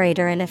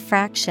numerator in a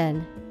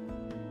fraction.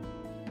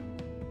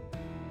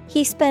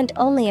 He spent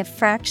only a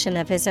fraction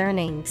of his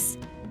earnings.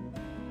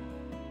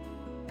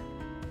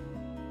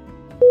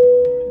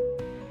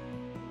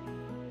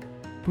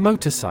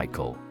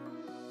 Motorcycle.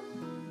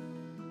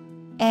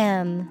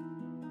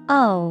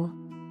 M-O-T-O-R-C-Y-C-L-E.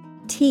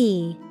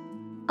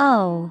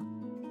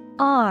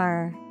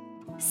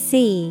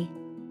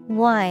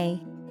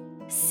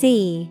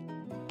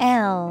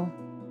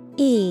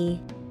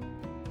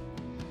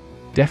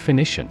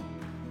 Definition: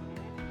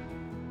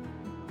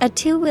 A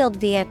two-wheeled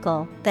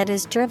vehicle that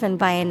is driven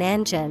by an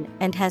engine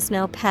and has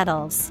no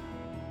pedals.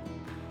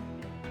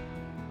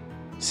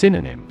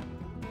 Synonym: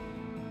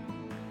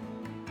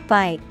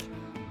 Bike,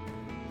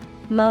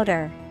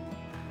 motor.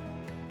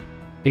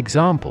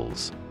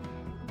 Examples: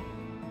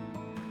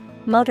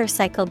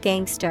 Motorcycle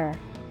gangster.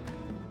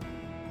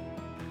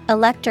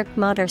 Electric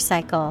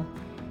motorcycle.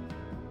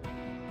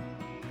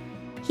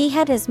 He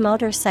had his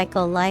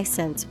motorcycle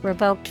license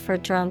revoked for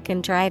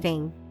drunken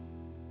driving.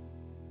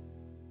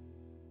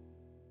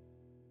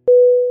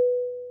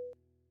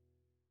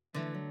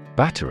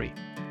 Battery.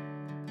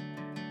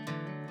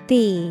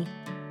 B-A-T-T-E-R-Y.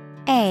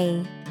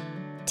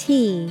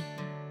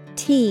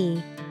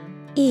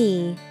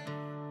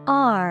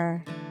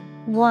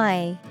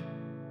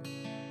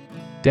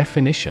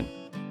 Definition: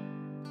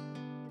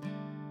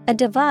 A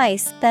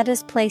device that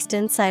is placed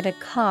inside a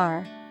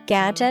car,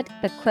 gadget,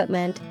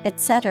 equipment,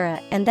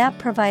 etc., and that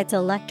provides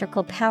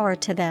electrical power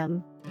to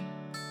them.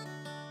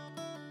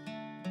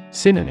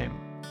 Synonym: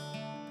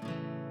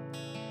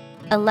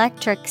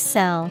 Electric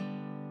cell.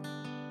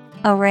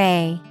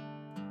 Array.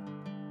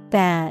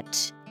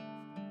 Batch.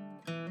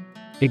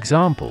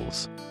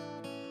 Examples: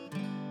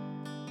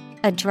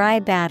 A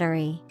dry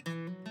battery.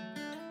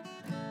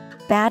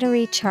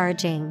 Battery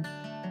charging.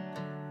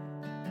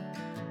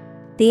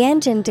 The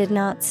engine did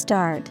not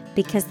start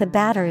because the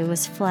battery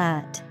was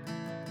flat.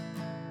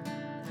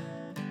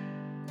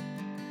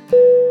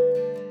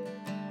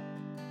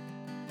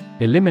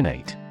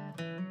 Eliminate.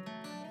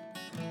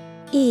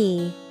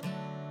 E-L-I-M-I-N-A-T-E.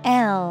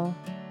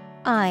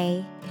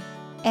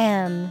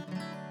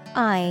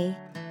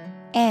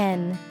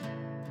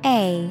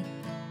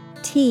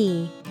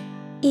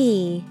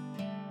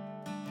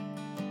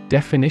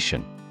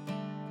 Definition.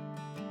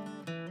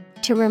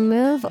 To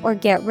remove or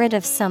get rid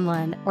of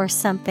someone or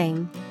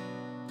something.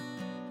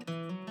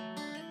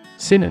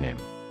 Synonym.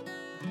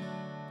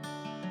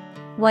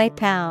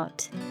 Wipe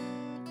out,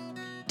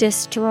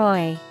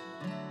 destroy,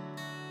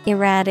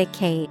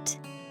 eradicate.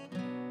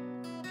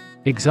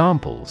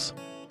 Examples.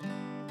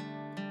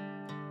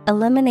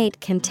 Eliminate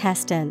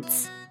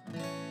contestants.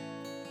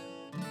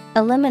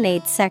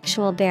 Eliminate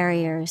sexual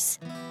barriers.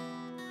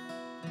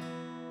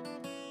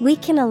 We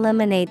can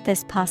eliminate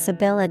this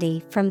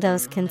possibility from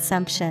those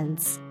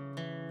consumptions.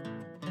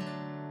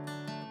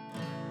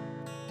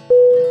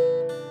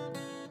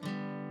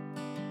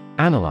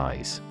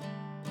 Analyze.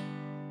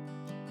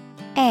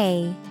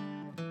 A-N-A-L-Y-Z-E.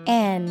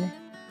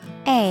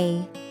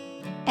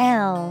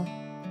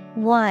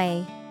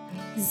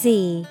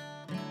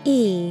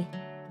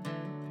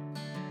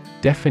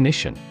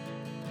 Definition.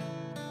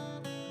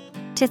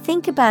 To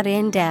think about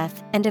in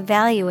depth and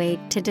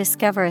evaluate to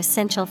discover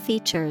essential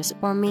features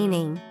or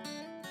meaning.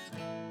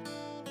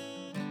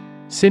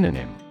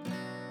 Synonym.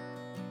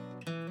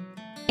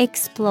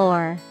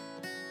 Explore,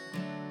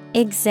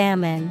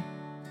 examine,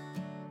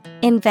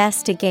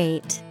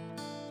 investigate.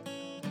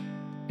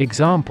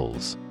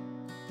 Examples.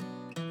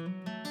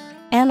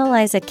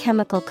 Analyze a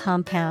chemical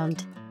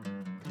compound.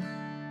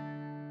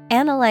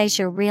 Analyze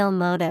your real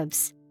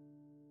motives.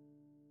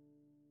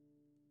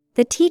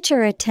 The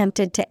teacher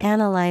attempted to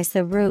analyze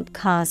the root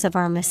cause of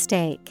our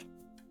mistake.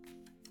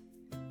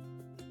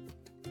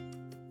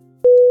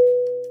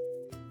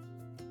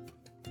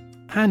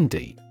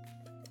 Handy.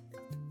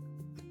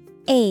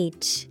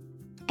 H-A-N-D-Y.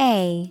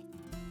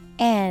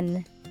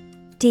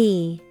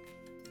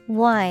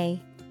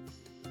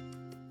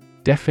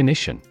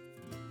 Definition.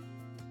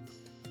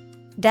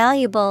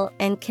 Valuable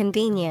and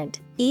convenient,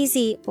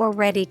 easy or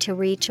ready to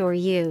reach or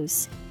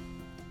use.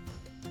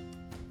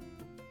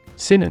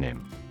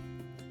 Synonym.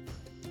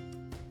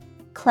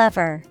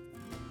 Clever,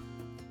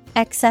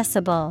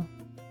 accessible,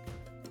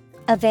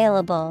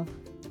 available.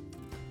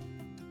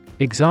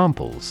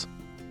 Examples.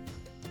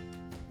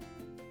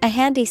 A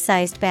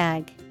handy-sized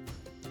bag.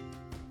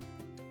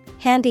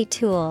 Handy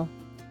tool.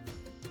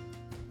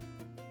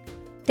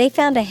 They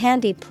found a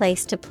handy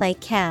place to play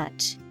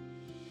catch.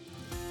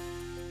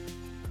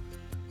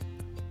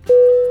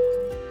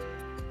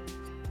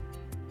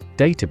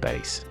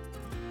 Database.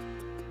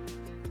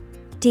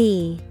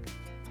 D-A-T-A-B-A-S-E.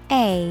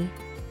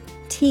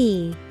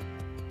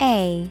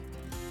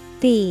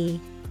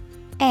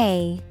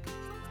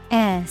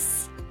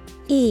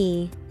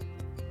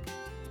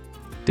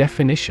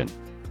 Definition.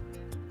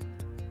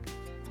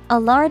 A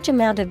large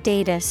amount of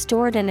data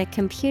stored in a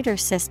computer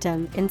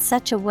system in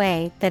such a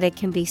way that it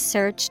can be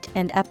searched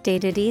and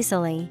updated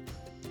easily.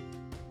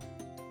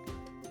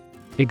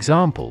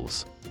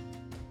 Examples.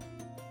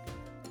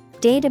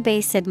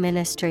 Database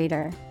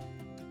administrator.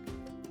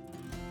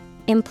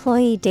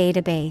 Employee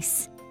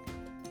database.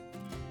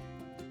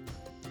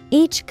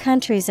 Each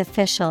country's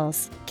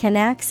officials can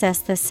access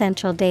the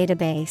central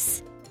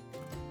database.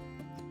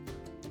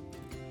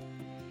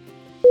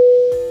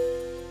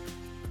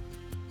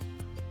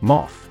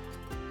 Moth.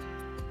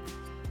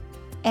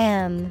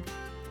 M-O-T-H.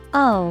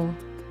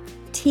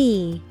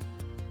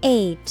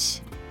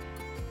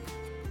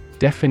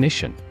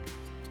 Definition.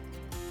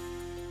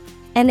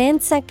 An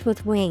insect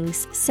with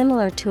wings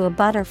similar to a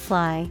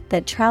butterfly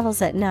that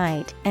travels at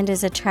night and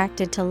is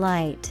attracted to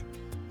light.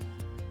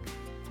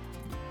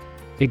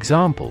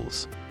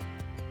 Examples.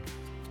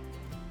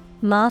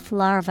 Moth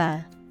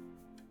larva.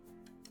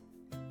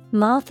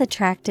 Moth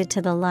attracted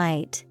to the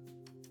light.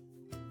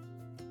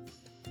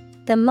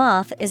 The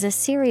moth is a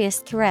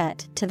serious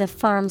threat to the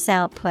farm's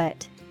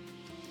output.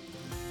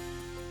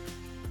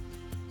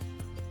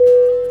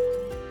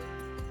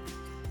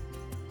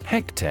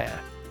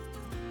 Hectare.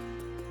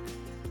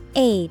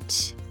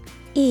 H-E-C-T-A-R-E.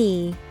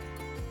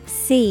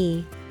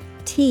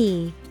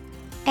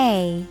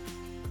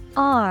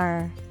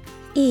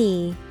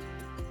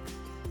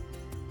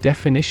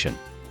 Definition.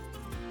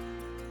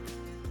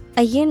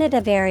 A unit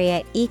of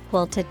area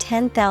equal to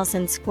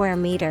 10,000 square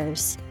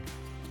meters.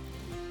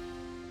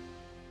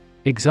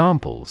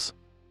 Examples.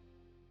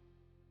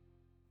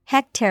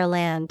 Hectare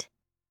land.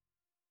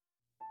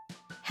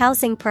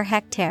 Housing per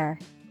hectare.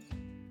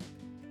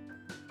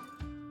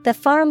 The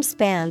farm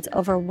spans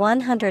over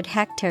 100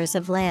 hectares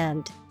of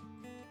land.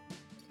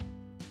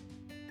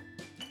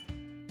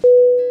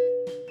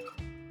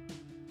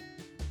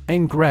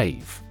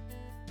 Engrave.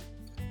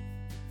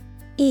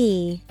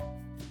 E-N-G-R-A-V-E.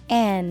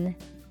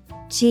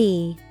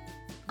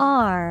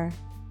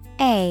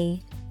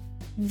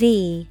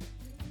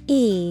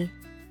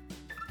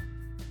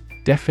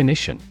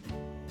 Definition.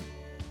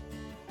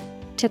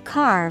 To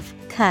carve,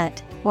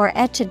 cut, or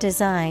etch a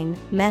design,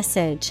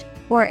 message,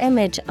 or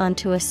image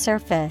onto a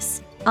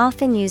surface,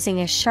 often using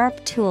a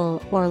sharp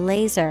tool or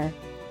laser,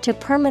 to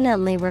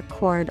permanently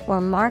record or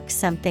mark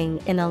something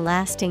in a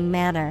lasting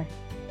manner.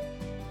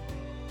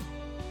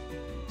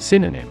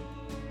 Synonym: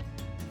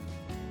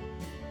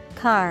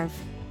 Carve,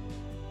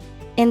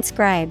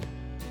 inscribe,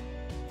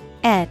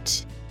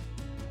 etch.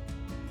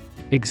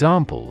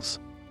 Examples: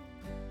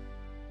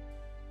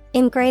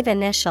 Engrave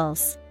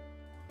initials,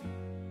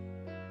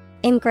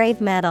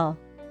 engrave metal.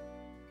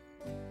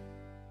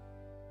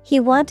 He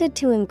wanted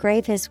to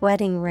engrave his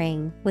wedding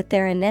ring with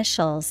their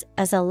initials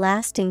as a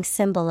lasting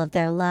symbol of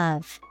their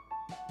love.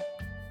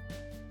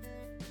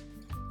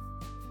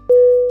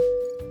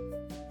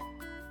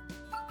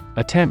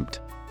 Attempt.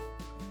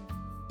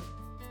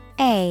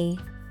 A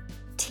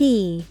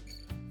T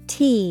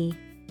T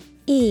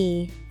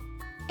E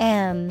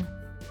M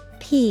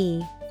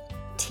P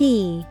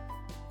T.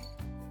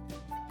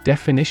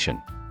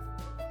 Definition: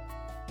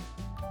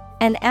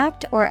 An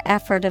act or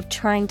effort of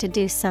trying to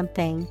do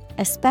something,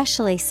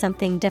 especially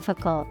something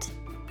difficult.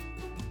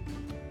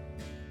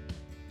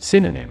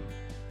 Synonym: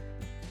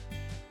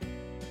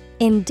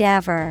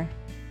 Endeavor,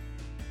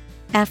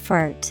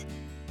 effort,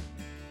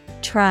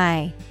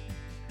 try.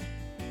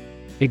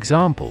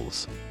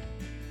 Examples: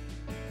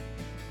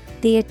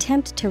 The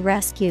attempt to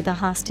rescue the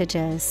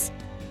hostages.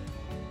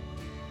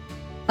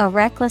 A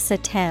reckless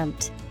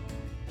attempt.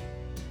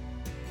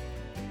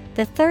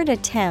 The third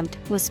attempt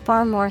was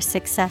far more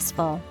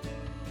successful.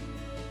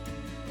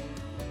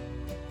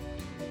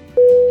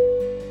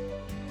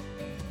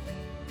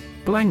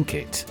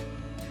 Blanket.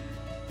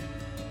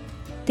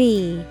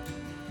 B-L-A-N-K-E-T.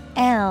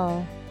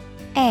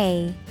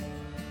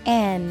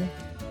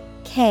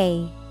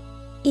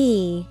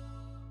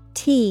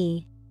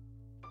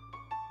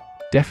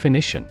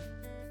 Definition: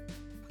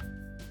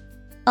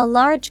 A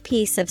large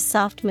piece of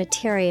soft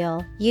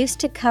material used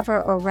to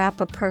cover or wrap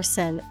a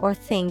person or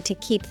thing to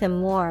keep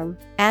them warm.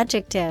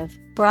 Adjective,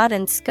 broad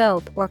in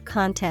scope or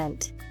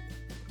content.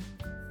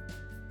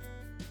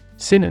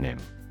 Synonym: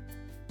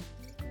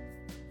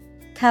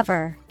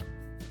 Cover,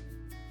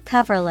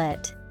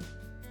 coverlet,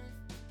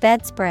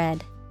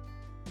 bedspread.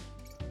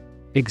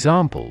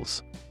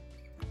 Examples: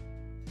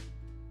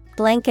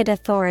 Blanket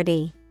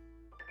authority,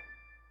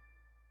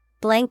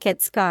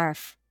 blanket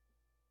scarf.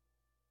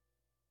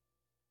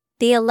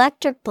 The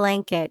electric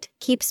blanket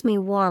keeps me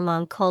warm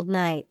on cold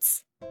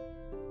nights.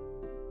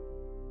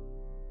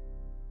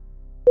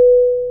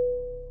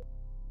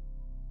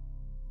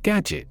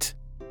 Gadget.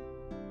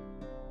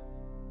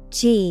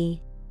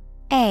 G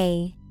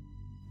A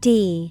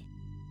D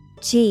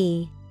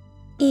G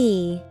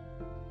E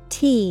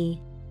T.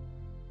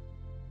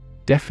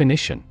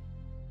 Definition: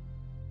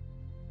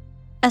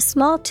 A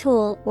small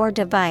tool or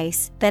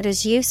device that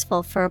is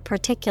useful for a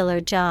particular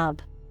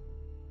job.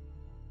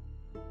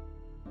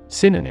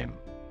 Synonym: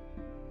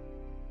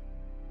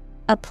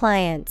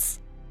 Appliance,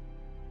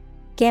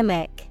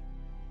 gimmick,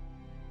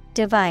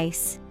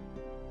 device.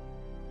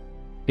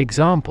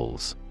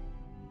 Examples: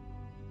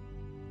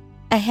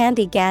 A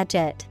handy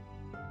gadget,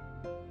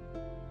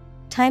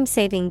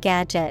 time-saving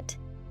gadget.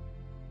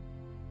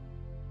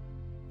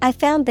 I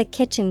found the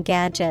kitchen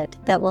gadget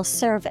that will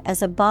serve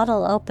as a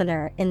bottle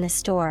opener in the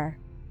store.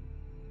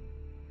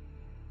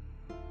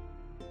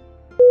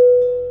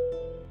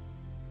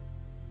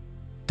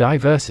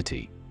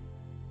 Diversity.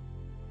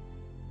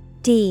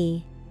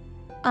 D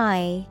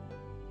I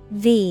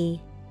V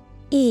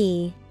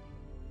E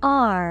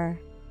R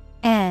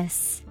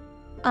S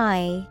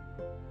I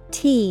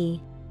T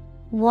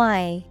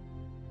Y.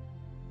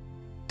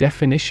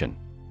 Definition: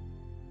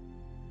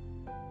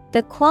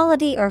 The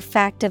quality or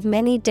fact of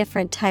many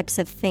different types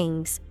of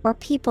things or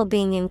people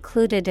being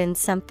included in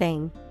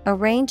something, a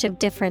range of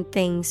different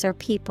things or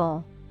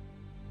people.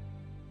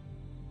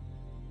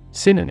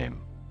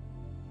 Synonym: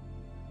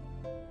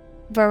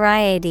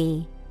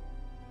 Variety,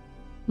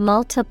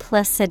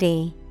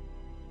 multiplicity,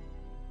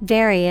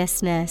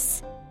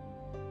 variousness.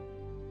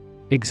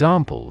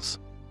 Examples: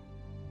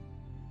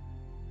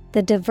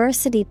 The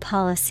diversity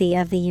policy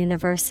of the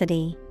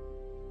university.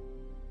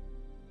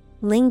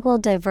 Lingual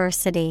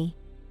diversity.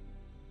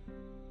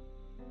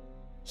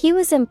 He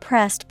was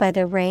impressed by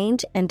the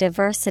range and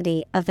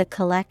diversity of the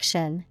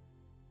collection.